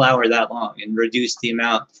want to flower that long and reduce the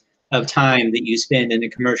amount of time that you spend in a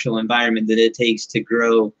commercial environment that it takes to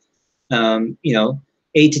grow. 8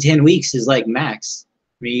 to 10 weeks is like max.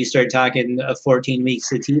 I mean, you start talking a 14-week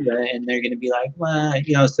sativa, and they're going to be like, well,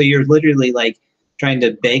 so you're literally trying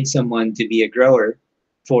to beg someone to be a grower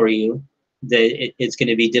for you, that it's going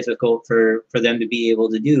to be difficult for them to be able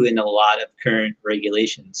to do in a lot of current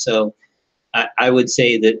regulations. So I would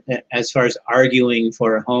say that as far as arguing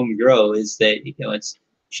for a home grow, is that it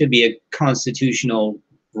should be a constitutional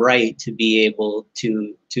right to be able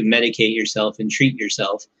to medicate yourself and treat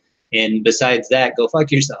yourself. And besides that, go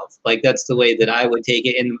fuck yourself. That's the way that I would take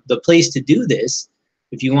it. And the place to do this,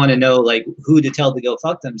 if you want to know who to tell to go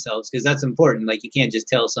fuck themselves, because that's important. You can't just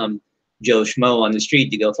tell some Joe Schmo on the street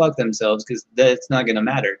to go fuck themselves, because that's not going to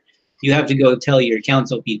matter. You have to go tell your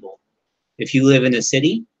council people. If you live in a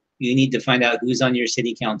city, you need to find out who's on your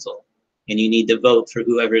city council, and you need to vote for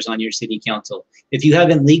whoever's on your city council. If you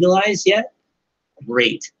haven't legalized yet,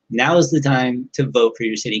 great. Now is the time to vote for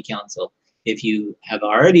your city council. If you have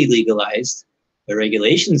already legalized, the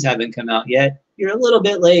regulations haven't come out yet, you're a little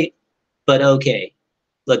bit late, but okay.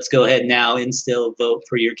 Let's go ahead now and still vote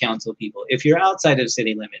for your council people. If you're outside of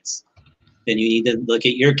city limits, then you need to look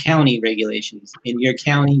at your county regulations in your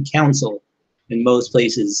county council in most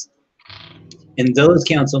places. And those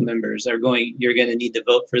council members you're going to need to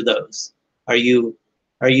vote for those. Are you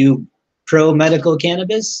pro medical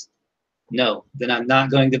cannabis? No, then I'm not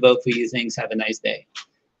going to vote for you. Things, have a nice day.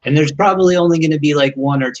 And there's probably only going to be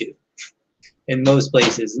 1 or 2 in most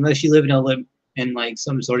places, unless you live in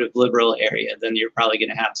some sort of liberal area, then you're probably going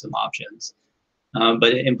to have some options.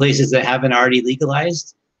 But in places that haven't already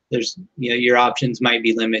legalized, there's your options might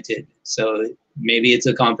be limited. So maybe it's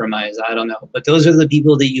a compromise. I don't know. But those are the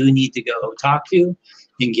people that you need to go talk to,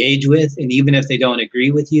 engage with, and even if they don't agree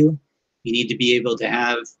with you, you need to be able to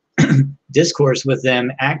have discourse with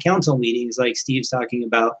them at council meetings, like Steve's talking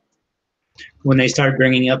about. When they start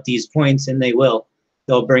bringing up these points, and they'll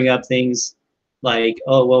bring up things like,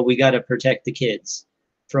 oh, well, we got to protect the kids.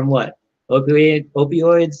 From what?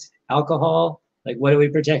 Opioids, alcohol? What are we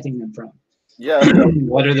protecting them from? Yeah.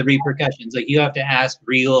 What are the repercussions? You have to ask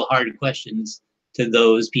real hard questions to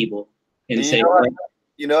those people and say,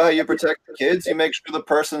 You know how you protect the kids? You make sure the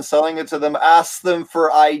person selling it to them asks them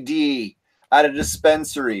for ID at a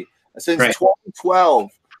dispensary. Since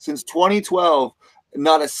 2012,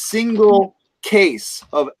 not a single case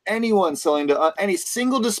of anyone selling to any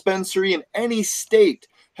single dispensary in any state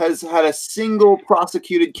has had a single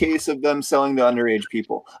prosecuted case of them selling to underage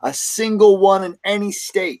people. A single one in any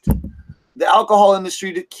state. The alcohol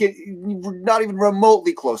industry, not even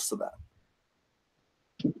remotely close to that.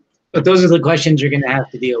 But those are the questions you're going to have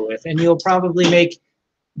to deal with, and you'll probably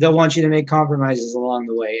they'll want you to make compromises along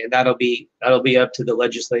the way, and that'll be up to the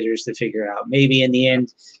legislators to figure out. Maybe in the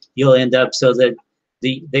end, you'll end up so that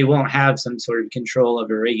they won't have some sort of control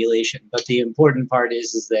over regulation. But the important part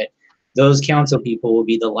is that those council people will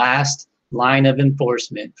be the last line of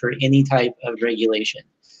enforcement for any type of regulation.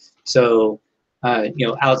 So,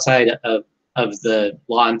 outside of the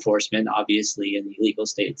law enforcement, obviously, in the illegal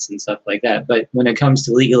states and stuff like that. But when it comes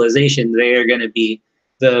to legalization, they are going to be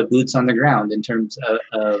the boots on the ground in terms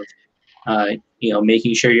of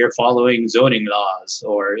making sure you're following zoning laws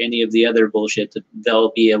or any of the other bullshit that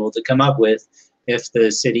they'll be able to come up with if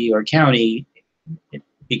the city or county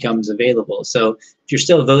becomes available. So if you're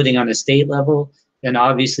still voting on a state level, then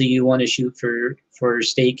obviously you want to shoot for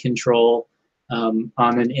state control on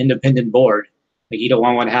an independent board. Like, you don't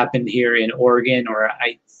want what happened here in Oregon, or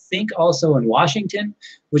I think also in Washington,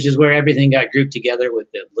 which is where everything got grouped together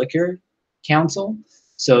with the Liquor Council.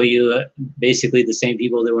 So you basically the same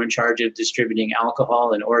people that were in charge of distributing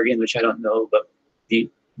alcohol in Oregon, which I don't know, but a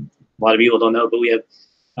lot of people don't know, but we have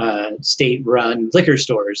state-run liquor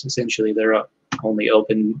stores. Essentially, they're only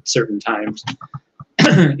open certain times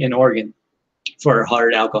in Oregon for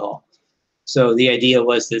hard alcohol. So the idea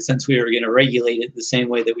was that since we were going to regulate it the same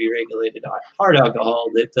way that we regulated hard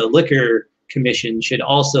alcohol, that the Liquor Commission should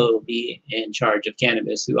also be in charge of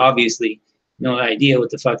cannabis, who obviously no idea what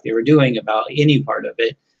the fuck they were doing about any part of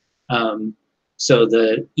it. So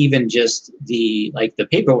even just the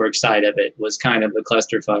paperwork side of it was kind of a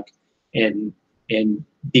clusterfuck and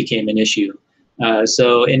became an issue.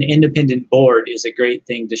 So an independent board is a great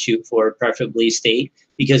thing to shoot for, preferably state,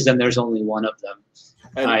 because then there's only one of them.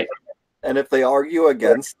 And if they argue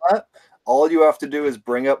against that, all you have to do is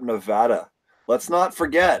bring up Nevada. Let's not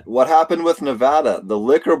forget what happened with Nevada. The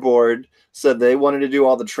liquor board said they wanted to do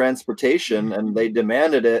all the transportation, and they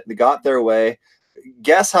demanded it. They got their way.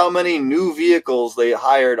 Guess how many new vehicles they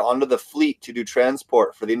hired onto the fleet to do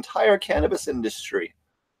transport for the entire cannabis industry?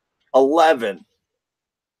 11.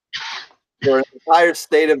 For an entire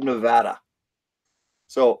state of Nevada.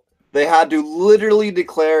 So they had to literally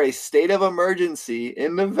declare a state of emergency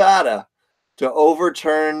in Nevada to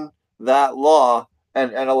overturn that law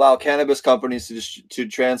and allow cannabis companies to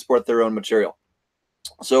transport their own material.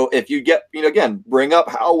 So if you get, again, bring up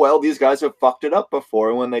how well these guys have fucked it up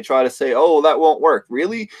before when they try to say, oh, that won't work.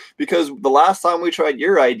 Really? Because the last time we tried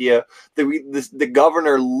your idea, the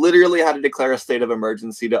governor literally had to declare a state of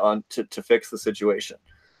emergency to fix the situation.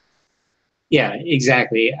 Yeah,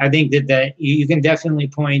 exactly. I think that you can definitely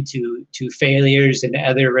point to failures in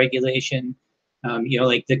other regulation,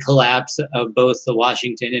 like the collapse of both the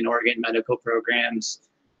Washington and Oregon medical programs,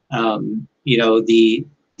 the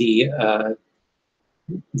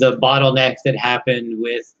bottleneck that happened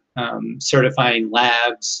with certifying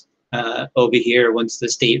labs over here once the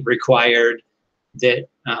state required that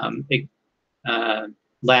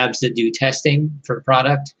labs that do testing for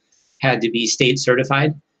product had to be state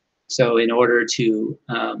certified. So in order to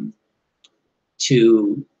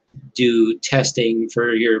do testing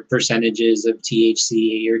for your percentages of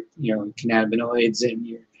THC, your cannabinoids, and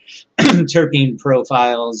your terpene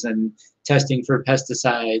profiles, and testing for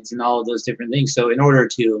pesticides and all of those different things. So in order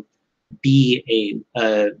to be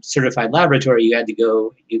a certified laboratory, you had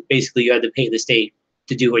to pay the state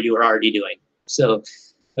to do what you were already doing. So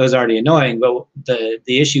it was already annoying. But the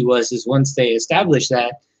issue was once they established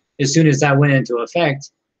that, as soon as that went into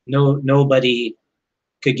effect, nobody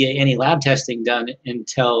could get any lab testing done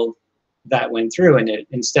until that went through. And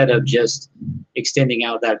instead of just extending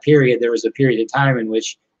out that period, there was a period of time in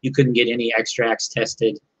which you couldn't get any extracts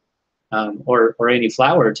tested or any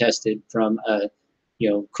flower tested from a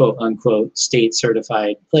quote unquote state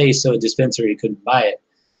certified place, so a dispensary couldn't buy it.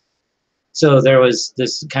 So there was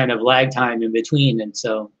this kind of lag time in between, and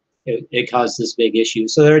so it caused this big issue.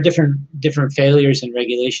 So there are different failures in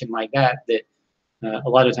regulation like that a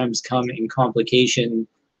lot of times come in complication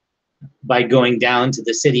by going down to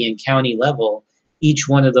the city and county level. Each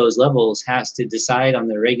one of those levels has to decide on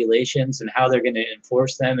their regulations and how they're going to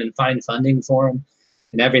enforce them and find funding for them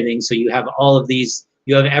and everything. So you have all of these,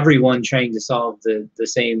 you have everyone trying to solve the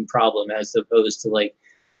same problem, as opposed to like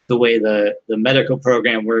the way the medical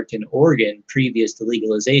program worked in Oregon previous to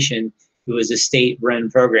legalization, it was a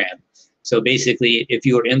state-run program. So basically, if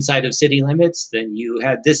you were inside of city limits, then you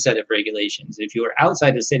had this set of regulations. If you were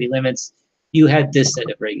outside of city limits, you had this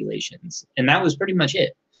set of regulations. And that was pretty much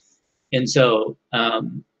it. And so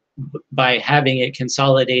by having it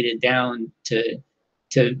consolidated down to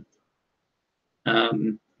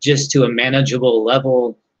just to a manageable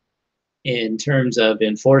level in terms of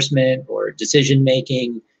enforcement or decision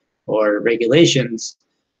making or regulations,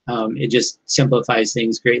 it just simplifies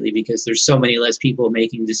things greatly because there's so many less people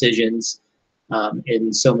making decisions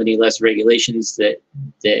and so many less regulations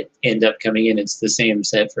that end up coming in. It's the same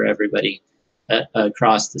set for everybody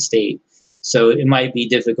across the state. So it might be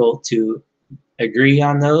difficult to agree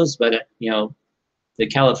on those, but the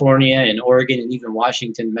California and Oregon and even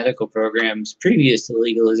Washington medical programs previous to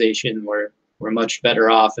legalization were much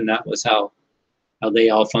better off, and that was how they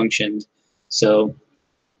all functioned. So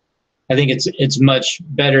I think it's much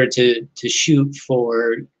better to shoot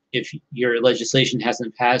for, if your legislation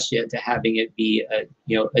hasn't passed yet, to having it be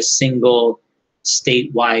a single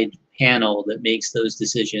statewide panel that makes those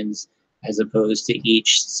decisions, as opposed to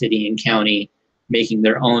each city and county making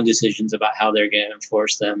their own decisions about how they're going to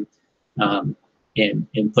enforce them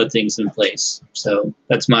and put things in place. So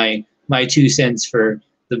that's my 2 cents for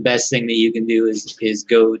the best thing that you can do is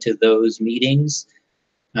go to those meetings.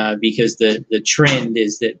 Because the trend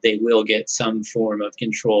is that they will get some form of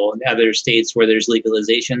control. In other states where there's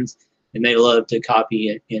legalizations, and they love to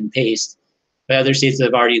copy and paste, but other states that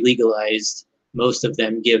have already legalized, most of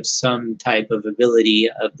them give some type of ability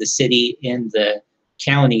of the city and the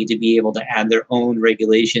county to be able to add their own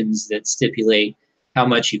regulations that stipulate how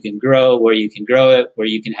much you can grow, where you can grow it, where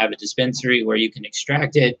you can have a dispensary, where you can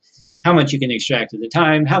extract it, how much you can extract at a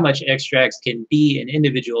time, how much extracts can be in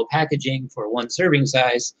individual packaging for one serving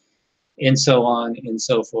size, and so on and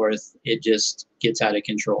so forth. It just gets out of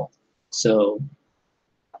control. So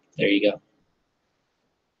there you go.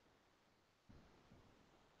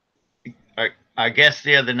 I guess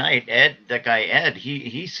the other night, that guy Ed,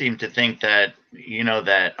 he seemed to think that,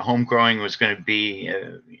 that home growing was going to be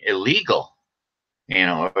illegal,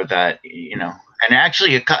 or that, and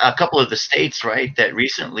actually a couple of the states, right, that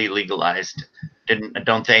recently legalized,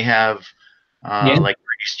 don't they have like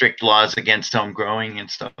pretty strict laws against home growing and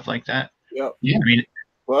stuff like that? Yeah. Yeah. I mean,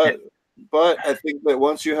 but I think that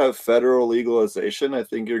once you have federal legalization, I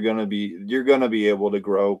think you're gonna be able to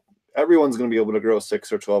grow. Everyone's gonna be able to grow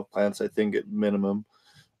 6 or 12 plants, I think, at minimum,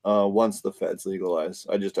 once the feds legalize.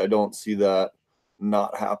 I don't see that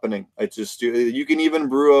not happening. You can even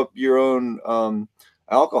brew up your own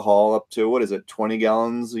alcohol up to, what is it, 20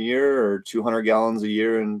 gallons a year or 200 gallons a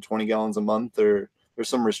year and 20 gallons a month, or there's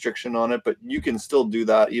some restriction on it, but you can still do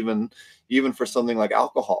that even for something like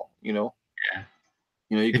alcohol. Yeah.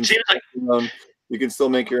 You can you can still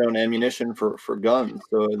make your own ammunition for guns.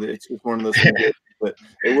 So it's just one of those things that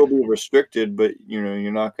it will be restricted, but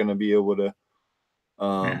you're not going to be able to.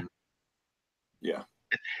 Yeah.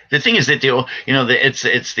 The thing is that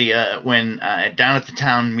it's the when down at the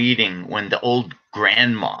town meeting, when the old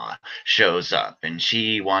grandma shows up and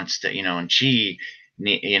she wants to, and she,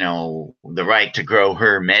 the right to grow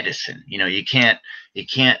her medicine. You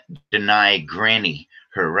can't deny Granny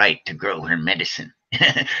her right to grow her medicine.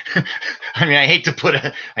 I mean, I hate to put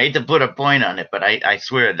a point on it, but I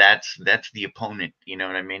swear that's the opponent. You know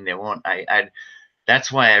what I mean? They won't.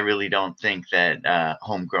 That's why I really don't think that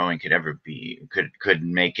home growing could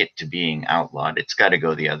make it to being outlawed. It's got to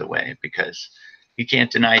go the other way, because you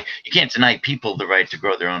can't deny people the right to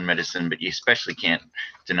grow their own medicine, but you especially can't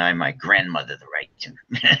deny my grandmother the right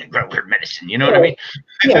to grow her medicine. You know what I mean?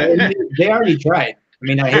 Yeah, they already tried. I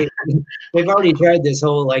mean, they've already tried this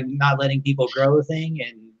whole not letting people grow thing,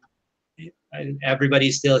 and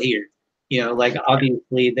everybody's still here.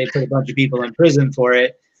 Obviously they put a bunch of people in prison for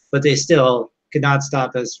it, but they still could not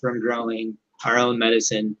stop us from growing our own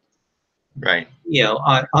medicine. Right.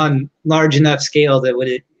 On large enough scale that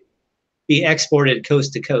would be exported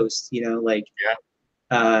coast to coast. We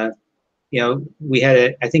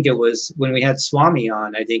had I think it was when we had Swami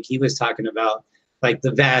on, I think he was talking about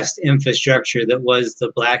the vast infrastructure that was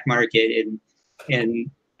the black market,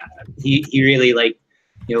 and he really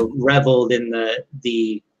reveled in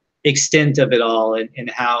the extent of it all, and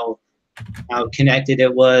how connected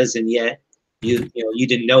it was, and yet you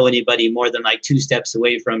didn't know anybody more than 2 steps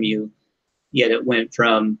away from you, yet it went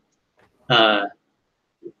from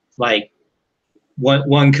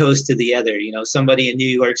one coast to the other. Somebody in New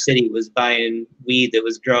York City was buying weed that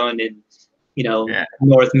was grown in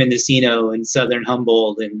North Mendocino and Southern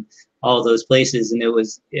Humboldt and all those places, and it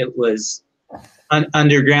was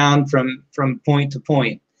underground from point to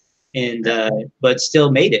point. and but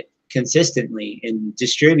still made it consistently and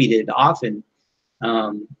distributed often.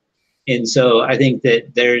 And so I think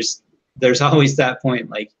that there's always that point,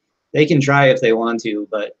 like they can try if they want to,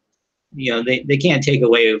 but they can't take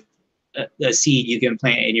away a seed you can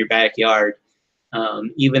plant in your backyard.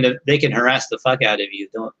 Even if they can harass the fuck out of you,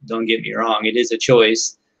 don't get me wrong, it is a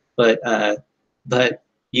choice, but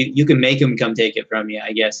you can make them come take it from you,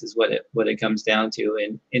 I guess, is what it comes down to.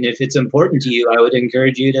 And if it's important to you, I would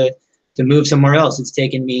encourage you to move somewhere else. It's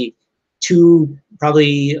taken me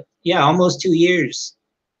almost 2 years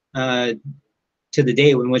to the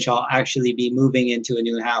day in which I'll actually be moving into a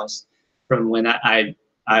new house from when I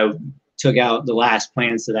took out the last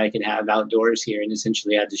plants that I could have outdoors here and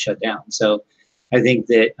essentially had to shut down. So I think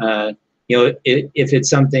that if it's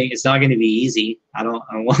something, it's not going to be easy. I don't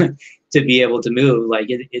want to be able to move. Like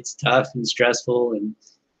it's tough and stressful, and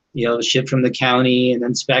shit from the county and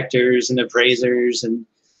inspectors and appraisers and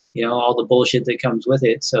all the bullshit that comes with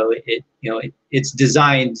it. So it's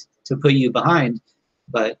designed to put you behind.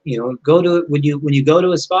 But when you go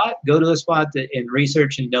to a spot, and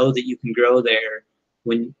research and know that you can grow there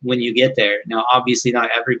when you get there. Now, obviously, not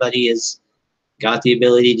everybody has got the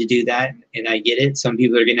ability to do that, and I get it. Some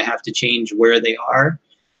people are going to have to change where they are,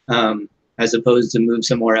 as opposed to move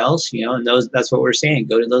somewhere else. And that's what we're saying.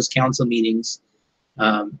 Go to those council meetings.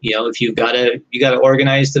 If you got to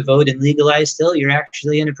organize to vote and legalize still, you're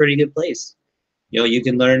actually in a pretty good place. You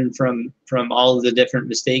can learn from all of the different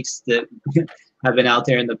mistakes that have been out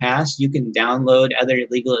there in the past. You can download other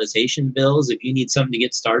legalization bills if you need something to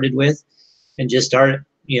get started with, and just start,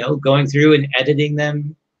 going through and editing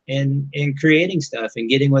them and creating stuff and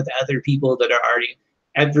getting with other people that are already.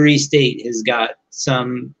 Every state has got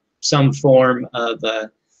some form of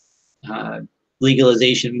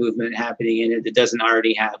legalization movement happening in it that doesn't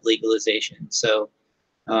already have legalization. So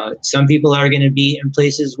some people are going to be in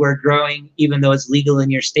places where growing, even though it's legal in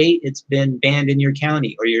your state, it's been banned in your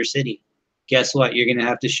county or your city. Guess what? You're going to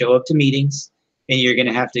have to show up to meetings, and you're going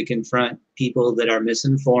to have to confront people that are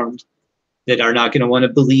misinformed, that are not going to want to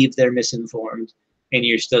believe they're misinformed, and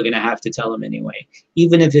you're still going to have to tell them anyway.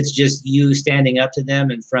 Even if it's just you standing up to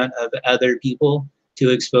them in front of other people to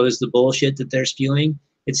expose the bullshit that they're spewing,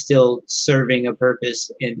 it's still serving a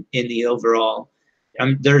purpose in the overall.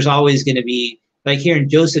 There's always going to be, like here in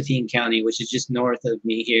Josephine County, which is just north of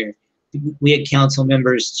me here, we had council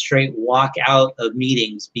members straight walk out of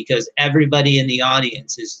meetings because everybody in the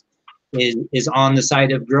audience is on the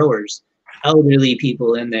side of growers. Elderly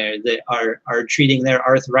people in there that are treating their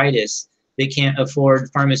arthritis. They can't afford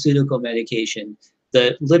pharmaceutical medication.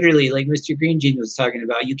 Literally, like Mr. Green Jean was talking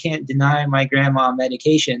about, you can't deny my grandma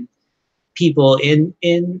medication. People in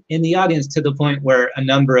the audience, to the point where a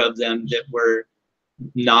number of them that were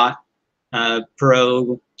not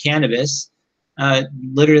pro cannabis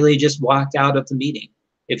literally just walked out of the meeting.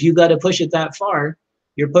 If you got to push it that far,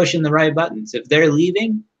 you're pushing the right buttons. If they're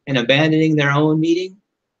leaving and abandoning their own meeting,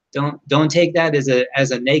 don't take that as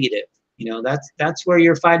a negative. That's where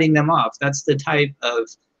you're fighting them off. That's the type of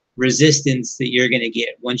resistance that you're going to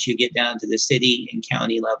get once you get down to the city and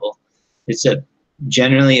county level. It's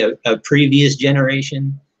generally a previous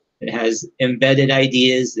generation that has embedded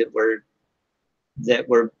ideas that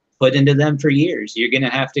were put into them for years. You're going to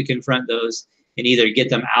have to confront those and either get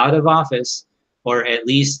them out of office or at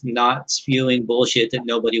least not spewing bullshit that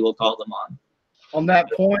nobody will call them on. On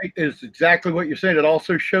that point is exactly what you're saying. It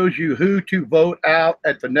also shows you who to vote out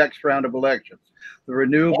at the next round of elections. The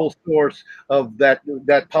renewable source of that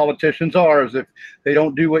politicians are is if they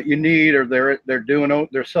don't do what you need, or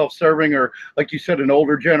they're self-serving, or like you said, an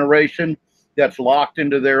older generation that's locked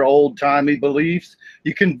into their old-timey beliefs.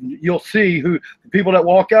 You'll see who the people that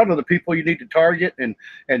walk out are the people you need to target and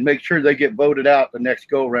make sure they get voted out the next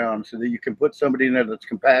go round, so that you can put somebody in there that's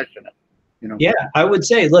compassionate. Yeah, I would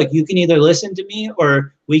say, look, you can either listen to me,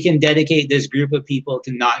 or we can dedicate this group of people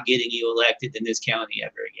to not getting you elected in this county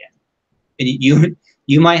ever again. And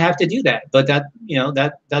you might have to do that, but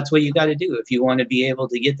that's what you got to do if you want to be able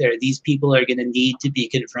to get there. These people are going to need to be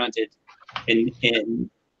confronted, and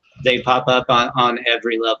they pop up on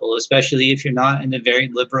every level, especially if you're not in a very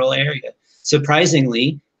liberal area.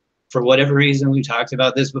 Surprisingly, for whatever reason, we talked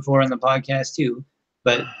about this before on the podcast too,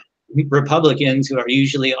 but Republicans, who are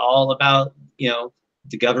usually all about,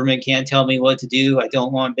 the government can't tell me what to do. I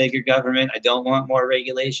don't want bigger government. I don't want more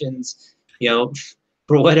regulations.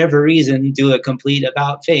 For whatever reason, do a complete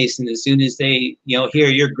about face. And as soon as they, hear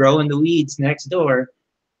you're growing the weeds next door,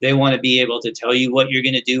 they want to be able to tell you what you're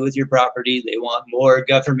going to do with your property. They want more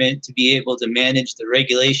government to be able to manage the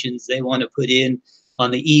regulations they want to put in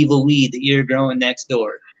on the evil weed that you're growing next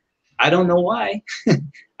door. I don't know why.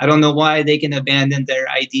 I don't know why they can abandon their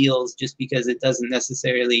ideals just because it doesn't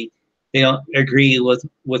necessarily, they don't agree with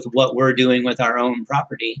what we're doing with our own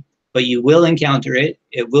property. But you will encounter it.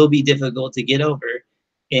 It will be difficult to get over,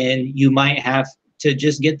 and you might have to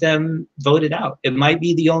just get them voted out. It might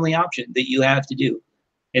be the only option that you have to do.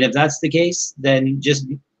 And if that's the case, then just,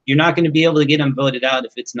 you're not going to be able to get them voted out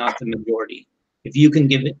if it's not the majority. If you can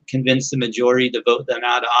convince the majority to vote them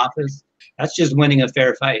out of office, that's just winning a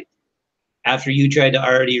fair fight after you tried to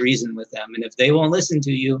already reason with them. And if they won't listen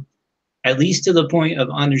to you, at least to the point of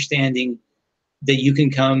understanding that you can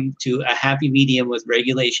come to a happy medium with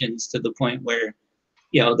regulations to the point where,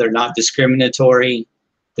 you know, they're not discriminatory,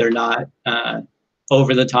 they're not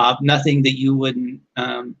over the top, nothing that you wouldn't,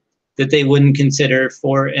 that they wouldn't consider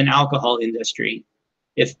for an alcohol industry.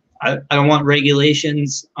 If I don't want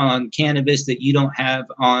regulations on cannabis that you don't have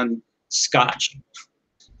on scotch.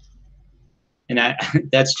 And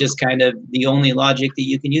that's just kind of the only logic that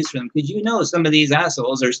you can use for them. Because you know some of these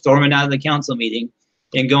assholes are storming out of the council meeting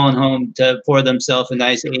and going home to pour themselves a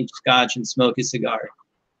nice aged scotch and smoke a cigar.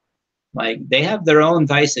 Like, they have their own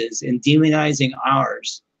vices, and demonizing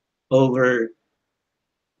ours over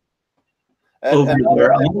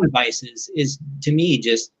their own vices is, to me,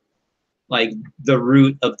 just like the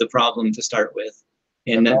root of the problem to start with.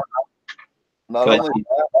 And not only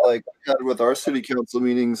that, like with our city council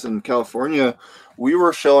meetings in California, we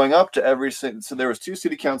were showing up to every, so there was 2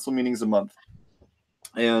 city council meetings a month,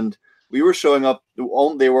 and we were showing up.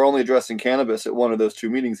 They were only addressing cannabis at one of those 2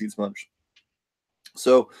 meetings each month.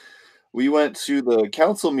 So we went to the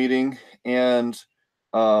council meeting and,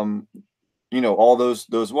 you know, all those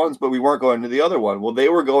ones, but we weren't going to the other one. Well, they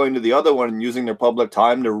were going to the other one and using their public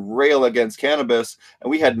time to rail against cannabis,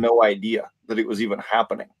 and we had no idea that it was even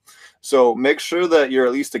happening. So make sure that you're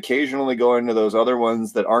at least occasionally going to those other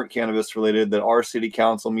ones that aren't cannabis related, that are city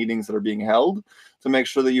council meetings that are being held, to make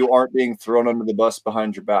sure that you aren't being thrown under the bus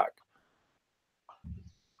behind your back.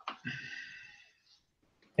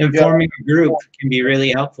 And forming a group can be really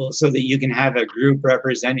helpful so that you can have a group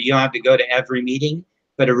represented. You don't have to go to every meeting,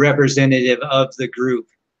 but a representative of the group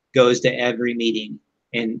goes to every meeting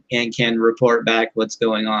and can report back what's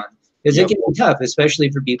going on. Because it can be tough, especially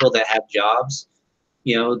for people that have jobs,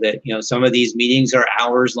 you know, that, you know, some of these meetings are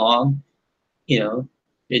hours long. You know,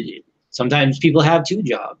 sometimes people have 2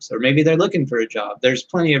 jobs, or maybe they're looking for a job. There's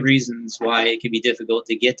plenty of reasons why it can be difficult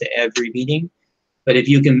to get to every meeting. But if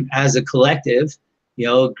you can, as a collective, you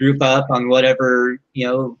know, group up on whatever, you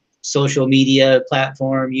know, social media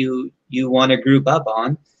platform you want to group up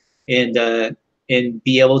on, and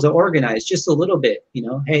be able to organize just a little bit, you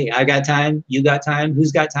know, hey, I got time, you got time,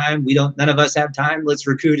 who's got time? None of us have time. Let's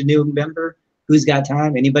recruit a new member. Who's got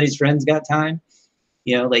time? Anybody's friends got time?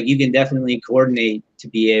 You know, like, you can definitely coordinate to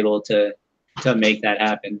be able to make that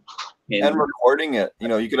happen. And recording it, you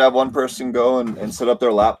know, you could have one person go and set up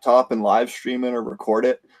their laptop and live stream it or record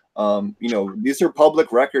it. You know, these are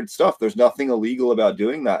public record stuff. There's nothing illegal about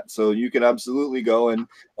doing that. So you can absolutely go and,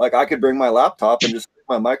 like, I could bring my laptop and just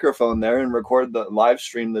put my microphone there and record the live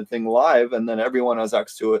stream, the thing live, and then everyone has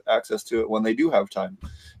access to it when they do have time,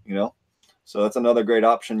 you know? So that's another great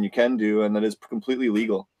option you can do, and that is completely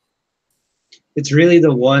legal. It's really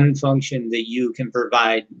the one function that you can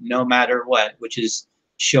provide no matter what, which is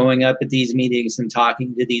showing up at these meetings and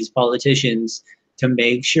talking to these politicians to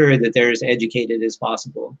make sure that they're as educated as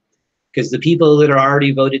possible. Because the people that are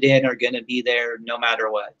already voted in are going to be there no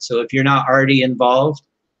matter what. So if you're not already involved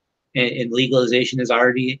and legalization is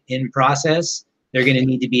already in process, they're going to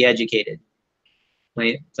need to be educated.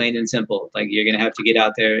 Plain and simple. Like, you're going to have to get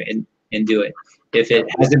out there and do it. If it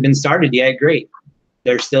hasn't been started yet, great.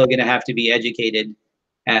 They're still going to have to be educated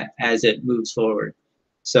as it moves forward.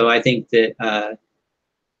 So I think that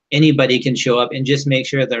anybody can show up and just make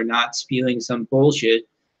sure they're not spewing some bullshit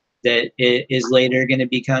that it is later going to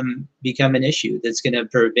become an issue that's going to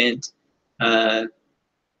prevent,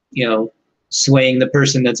 you know, swaying the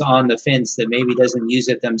person that's on the fence that maybe doesn't use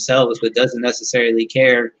it themselves but doesn't necessarily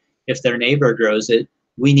care if their neighbor grows it.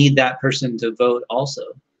 We need that person to vote also.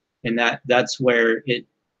 And that's where it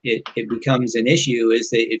becomes an issue,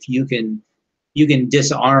 is that if you can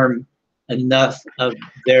disarm enough of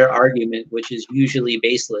their argument, which is usually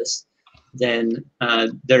baseless, then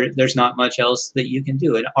there's not much else that you can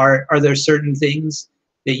do. And are there certain things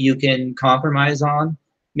that you can compromise on?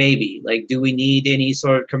 Maybe. Like, do we need any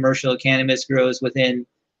sort of commercial cannabis grows within,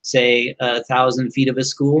 say, 1,000 feet of a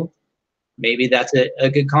school? Maybe that's a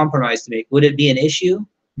good compromise to make. Would it be an issue?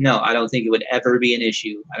 No, I don't think it would ever be an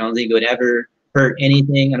issue. I don't think it would ever hurt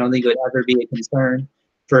anything. I don't think it would ever be a concern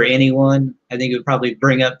for anyone. I think it would probably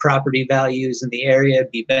bring up property values in the area,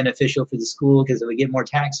 be beneficial for the school because it would get more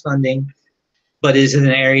tax funding. But is it an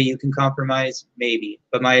area you can compromise? Maybe.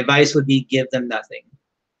 But my advice would be give them nothing.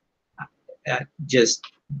 Just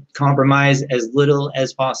compromise as little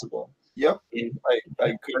as possible. Yep. And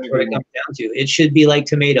I couldn't what agree it more. comes down to. It should be like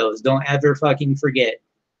tomatoes. Don't ever fucking forget,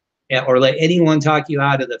 or let anyone talk you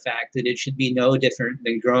out of the fact that it should be no different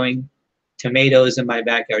than growing tomatoes in my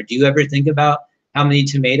backyard. Do you ever think about how many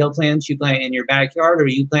tomato plants you plant in your backyard, or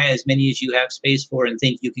you plant as many as you have space for and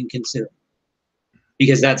think you can consume?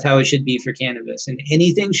 Because that's how it should be for cannabis. And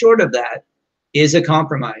anything short of that is a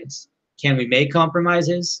compromise. Can we make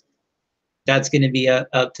compromises? That's going to be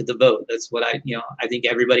up to the vote. That's what I think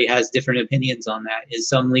everybody has different opinions on that. Is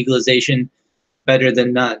some legalization better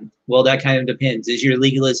than none? Well, that kind of depends. Is your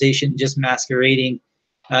legalization just masquerading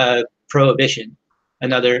prohibition,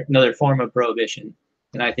 another form of prohibition?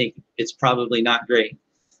 And I think it's probably not great.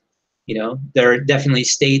 There are definitely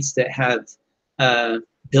states that have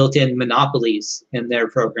built-in monopolies in their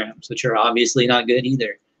programs, which are obviously not good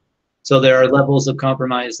either. So there are levels of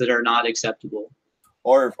compromise that are not acceptable.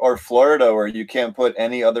 Or Florida, where you can't put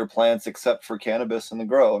any other plants except for cannabis in the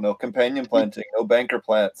grow. No companion planting, no banker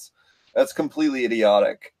plants. That's completely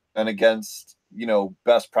idiotic and against,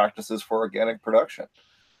 best practices for organic production.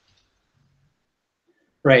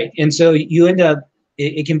 Right. And so you end up,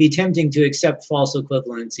 it can be tempting to accept false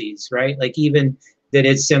equivalencies, right? Like even that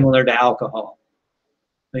it's similar to alcohol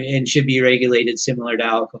and should be regulated similar to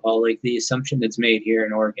alcohol, like the assumption that's made here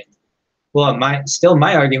in Oregon. Well, my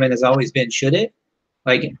argument has always been, should it?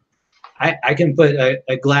 Like, I can put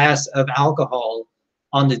a glass of alcohol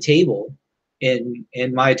on the table, and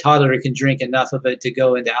my toddler can drink enough of it to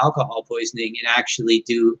go into alcohol poisoning and actually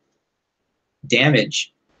do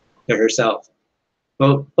damage to herself.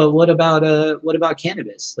 But what about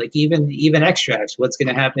cannabis? Like even extracts. What's going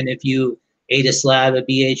to happen if you ate a slab of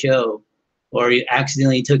BHO, or you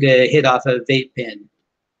accidentally took a hit off a vape pen?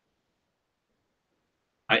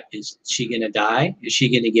 Is she going to die? Is she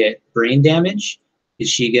going to get brain damage? Is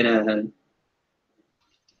she going to,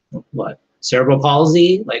 what, cerebral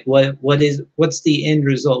palsy? Like what's the end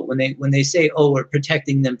result when they say, oh, we're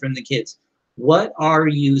protecting them from the kids? What are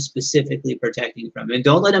you specifically protecting from? And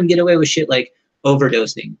don't let them get away with shit like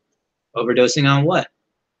overdosing. Overdosing on what?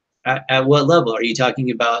 At what level? Are you talking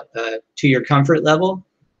about to your comfort level?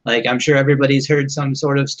 Like, I'm sure everybody's heard some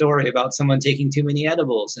sort of story about someone taking too many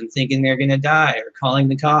edibles and thinking they're going to die, or calling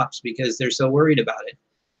the cops because they're so worried about it.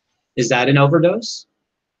 Is that an overdose?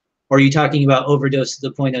 Or are you talking about overdose to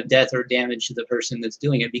the point of death or damage to the person that's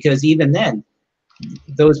doing it? Because even then,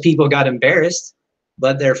 those people got embarrassed,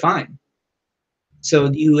 but they're fine. So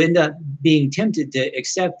you end up being tempted to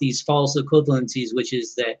accept these false equivalencies, which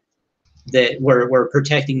is that we're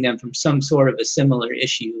protecting them from some sort of a similar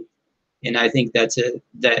issue. And I think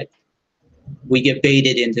that we get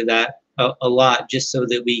baited into that a lot, just so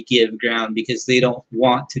that we give ground, because they don't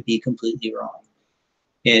want to be completely wrong.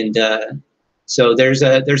 And so there's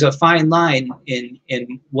a fine line in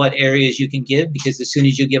what areas you can give, because as soon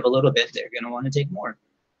as you give a little bit, they're going to want to take more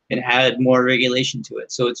and add more regulation to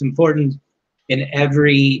it. So it's important in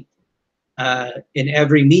every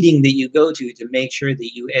meeting that you go to make sure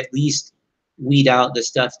that you at least weed out the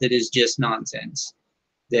stuff that is just nonsense,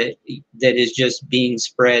 that is just being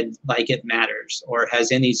spread like it matters or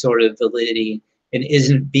has any sort of validity and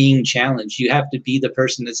isn't being challenged. You have to be the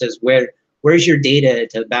person that says, where's your data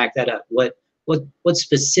to back that up? What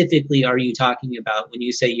specifically are you talking about when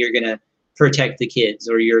you say you're going to protect the kids,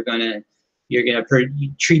 or you're going to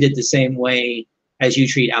treat it the same way as you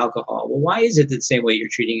treat alcohol? Well, why is it the same way you're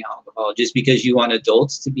treating alcohol? Just because you want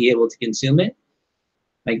adults to be able to consume it?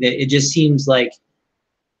 Like, it just seems like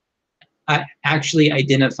actually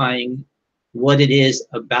identifying what it is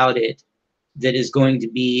about it that is going to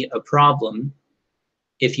be a problem.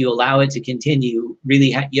 If you allow it to continue,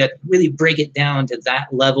 you have to really break it down to that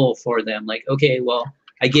level for them. Like, okay, well,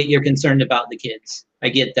 I get you're concerned about the kids. I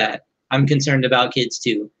get that. I'm concerned about kids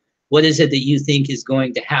too. What is it that you think is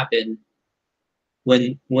going to happen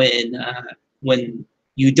when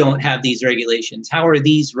you don't have these regulations? How are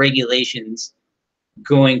these regulations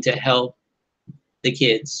going to help the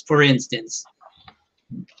kids? For instance,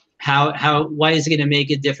 why is it going to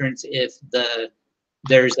make a difference if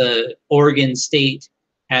there's a Oregon State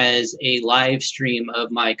has a live stream of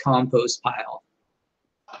my compost pile?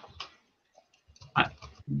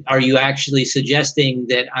 Are you actually suggesting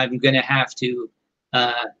that I'm going to have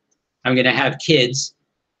kids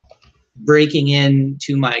breaking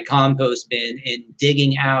into my compost bin and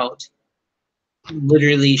digging out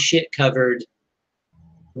literally shit-covered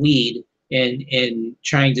weed and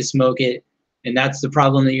trying to smoke it, and that's the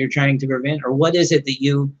problem that you're trying to prevent? Or what is it that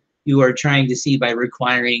you are trying to see by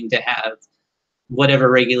requiring to have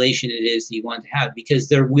whatever regulation it is that you want to have, because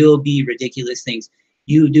there will be ridiculous things.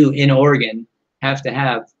 You do in Oregon have to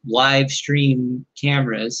have live stream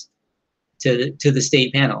cameras to the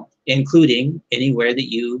state panel, including anywhere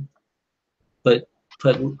that you put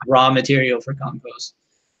raw material for compost.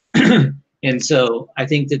 And so I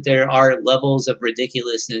think that there are levels of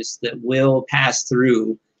ridiculousness that will pass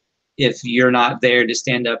through if you're not there to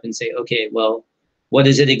stand up and say, okay, well, what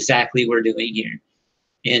is it exactly we're doing here?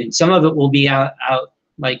 And some of it will be out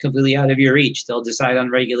like completely out of your reach. They'll decide on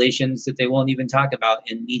regulations that they won't even talk about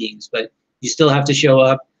in meetings, but you still have to show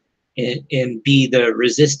up and be the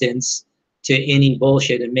resistance to any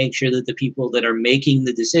bullshit and make sure that the people that are making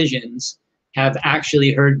the decisions have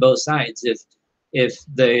actually heard both sides. If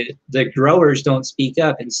the growers don't speak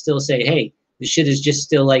up and still say, hey, this shit is just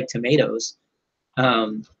still like tomatoes,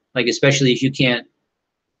 like especially if you can't,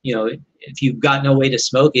 you know, if you've got no way to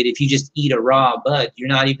smoke it, if you just eat a raw bud, you're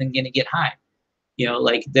not even going to get high. You know,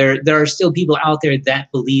 like there are still people out there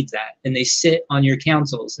that believe that, and they sit on your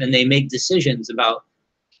councils and they make decisions about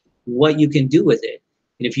what you can do with it.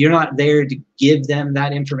 And if you're not there to give them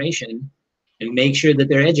that information and make sure that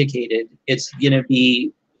they're educated, it's going to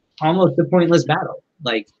be almost a pointless battle.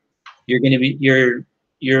 Like you're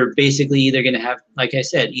basically either going to have, like I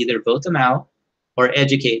said, either vote them out or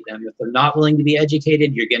educate them. If they're not willing to be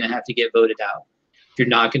educated, you're going to have to get voted out. If you're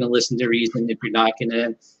not going to listen to reason, if you're not going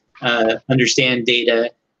to understand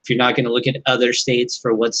data, if you're not going to look at other states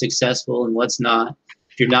for what's successful and what's not,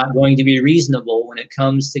 if you're not going to be reasonable when it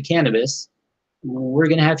comes to cannabis, we're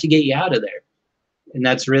going to have to get you out of there. And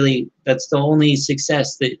that's the only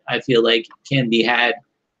success that I feel like can be had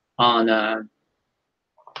on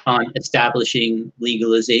establishing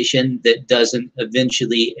legalization that doesn't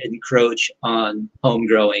eventually encroach on home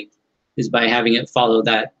growing, is by having it follow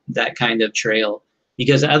that kind of trail.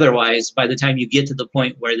 Because otherwise, by the time you get to the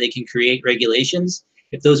point where they can create regulations,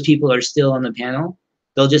 if those people are still on the panel,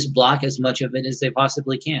 they'll just block as much of it as they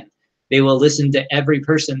possibly can. They will listen to every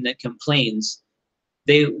person that complains.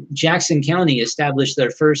 Jackson County established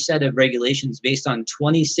their first set of regulations based on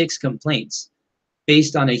 26 complaints,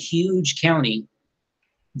 based on a huge county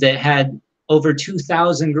that had over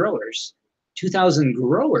 2,000 growers. 2,000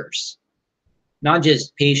 growers, not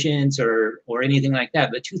just patients or anything like that,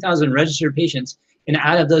 but 2,000 registered patients. And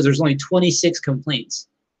out of those, there's only 26 complaints.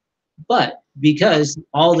 But because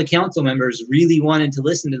all the council members really wanted to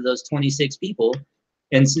listen to those 26 people,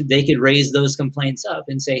 and so they could raise those complaints up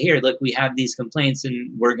and say, here, look, we have these complaints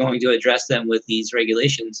and we're going to address them with these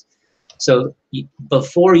regulations. So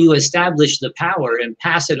before you establish the power and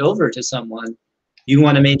pass it over to someone, you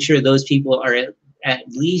want to make sure those people are at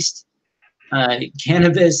least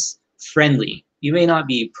cannabis friendly. You may not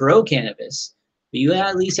be pro-cannabis, but you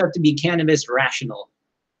at least have to be cannabis rational.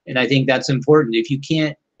 And I think that's important. If you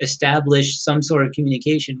can't establish some sort of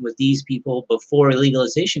communication with these people before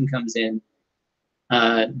legalization comes in,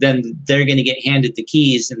 then they're going to get handed the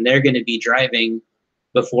keys and they're going to be driving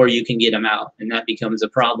before you can get them out. And that becomes a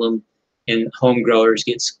problem, and home growers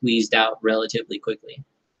get squeezed out relatively quickly.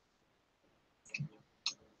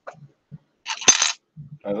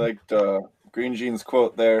 I liked Green Jean's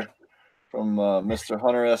quote there from Mr.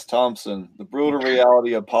 Hunter S. Thompson. The brutal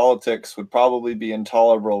reality of politics would probably be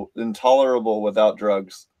intolerable without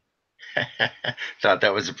drugs. Thought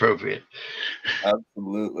that was appropriate.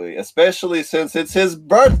 Absolutely. Especially since it's his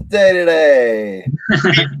birthday today.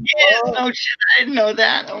 Yeah, no shit, I didn't know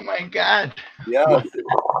that. Oh my God. Yes. Happy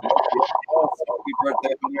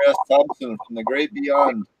birthday, Hunter S. Thompson from the great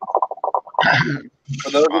beyond. For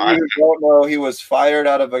those of you who don't know, he was fired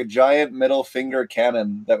out of a giant middle finger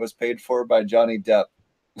cannon that was paid for by Johnny Depp.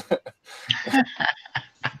 Those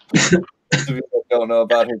of you that don't know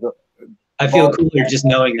about his. I feel cooler just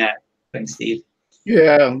knowing that. Thanks, Steve.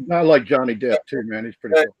 Yeah, I like Johnny Depp too, man. He's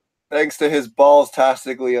pretty cool. Thanks to his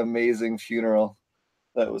balls-tastically amazing funeral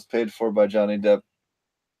that was paid for by Johnny Depp.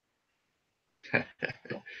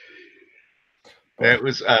 It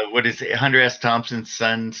was what is it? Hunter S. Thompson's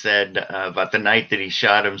son said about the night that he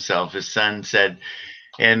shot himself. His son said,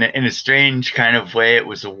 in a strange kind of way, it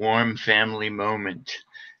was a warm family moment.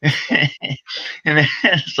 And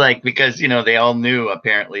it's like, because they all knew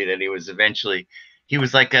apparently that he was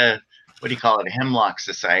like a, what do you call it, a Hemlock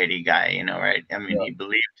Society guy, right? I mean, yeah. He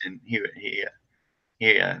believed in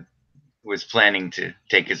he was planning to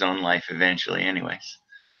take his own life eventually, anyways.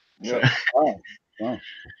 Yeah. So, wow.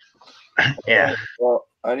 Yeah. Well,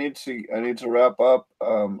 I need to wrap up.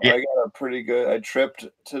 Yeah. I tripped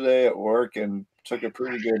today at work and took a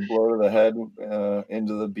pretty good blow to the head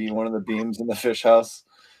into one of the beams in the fish house.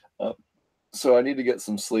 So I need to get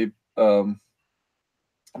some sleep. Right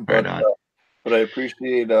on. But I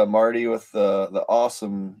appreciate Marty with the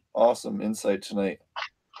awesome insight tonight.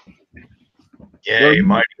 Yeah,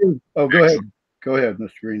 Marty. Oh, go ahead. Go ahead,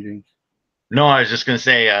 Mr. Green Jeans. No, I was just going to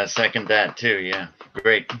say, second that too. Yeah,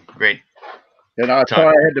 great. And I'm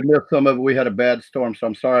sorry I had to miss some of it. We had a bad storm, so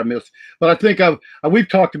I'm sorry I missed. But I think we've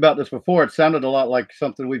talked about this before. It sounded a lot like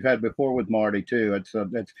something we've had before with Marty too. It's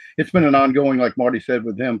been an ongoing, like Marty said,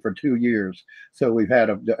 with him for 2 years. So we've had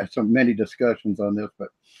many discussions on this. But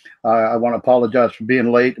I want to apologize for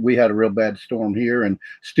being late. We had a real bad storm here. And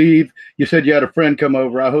Steve, you said you had a friend come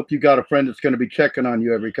over. I hope you got a friend that's going to be checking on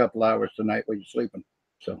you every couple hours tonight while you're sleeping.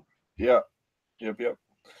 So yeah, yep.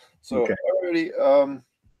 So okay. already,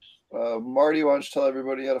 Marty, why don't you tell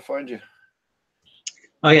everybody how to find you?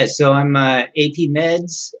 Oh yeah, so I'm AP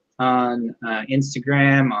Meds on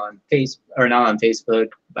Instagram, on Facebook, or not on Facebook,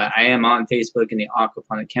 but I am on Facebook in the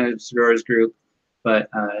Aquaponic Cannabis Growers group. But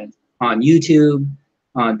on YouTube,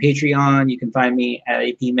 on Patreon, you can find me at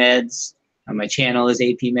AP Meds. My channel is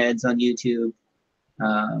AP Meds on YouTube.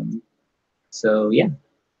 So yeah,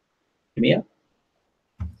 hit me up.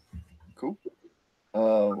 Cool.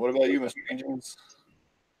 What about you, Mr. James?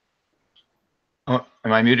 Oh,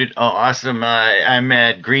 am I muted? Oh, awesome. I'm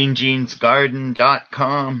at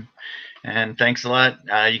greenjeansgarden.com. And thanks a lot.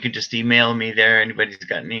 You can just email me there. Anybody's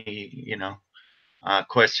got any,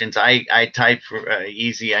 questions. I type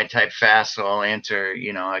easy. I type fast, so I'll answer.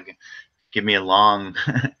 Give me a long,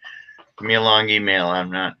 email.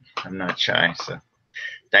 I'm not shy. So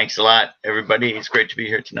thanks a lot, everybody. It's great to be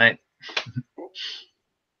here tonight.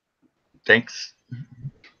 Thanks.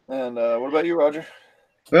 And what about you, Roger?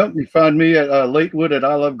 Well, you find me at Latewood at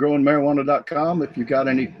ilovegrowingmarijuana.com if you got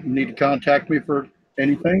any need to contact me for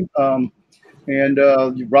anything. And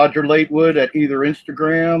Roger Latewood at either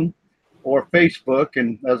Instagram or Facebook.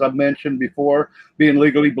 And as I've mentioned before, being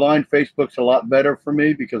legally blind, Facebook's a lot better for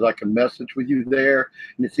me because I can message with you there,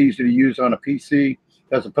 and it's easy to use on a PC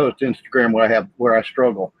as opposed to Instagram where I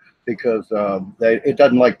struggle because it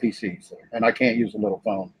doesn't like PCs and I can't use a little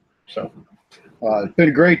phone. So. It's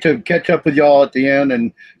been great to catch up with y'all at the end,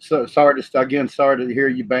 and so sorry to hear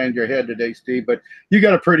you banged your head today, Steve. But you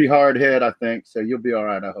got a pretty hard head, I think, so you'll be all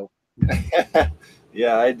right, I hope.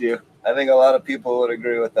 Yeah, I do. I think a lot of people would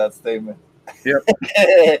agree with that statement. Yep.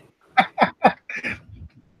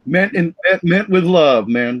 meant with love,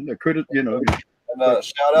 man. And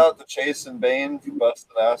shout out to Chase and Bane for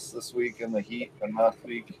busting ass this week in the heat and last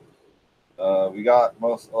week. We got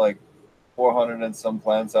 400 and some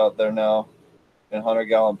plants out there now in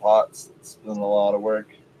 100-gallon pots. It's been a lot of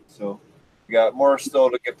work. So we got more still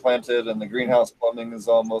to get planted, and the greenhouse plumbing is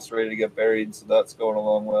almost ready to get buried. So that's going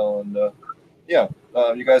along well. And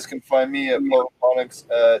you guys can find me at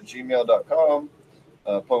potentponics@gmail.com.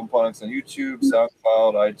 Potentponics on YouTube,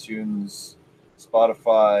 SoundCloud, iTunes,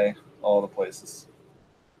 Spotify, all the places.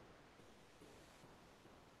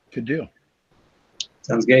 Good deal.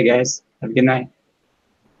 Sounds good, guys. Have a good night.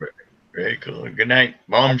 Very cool. Good night.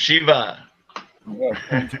 Om Shiva. Yeah,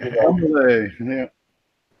 Yeah.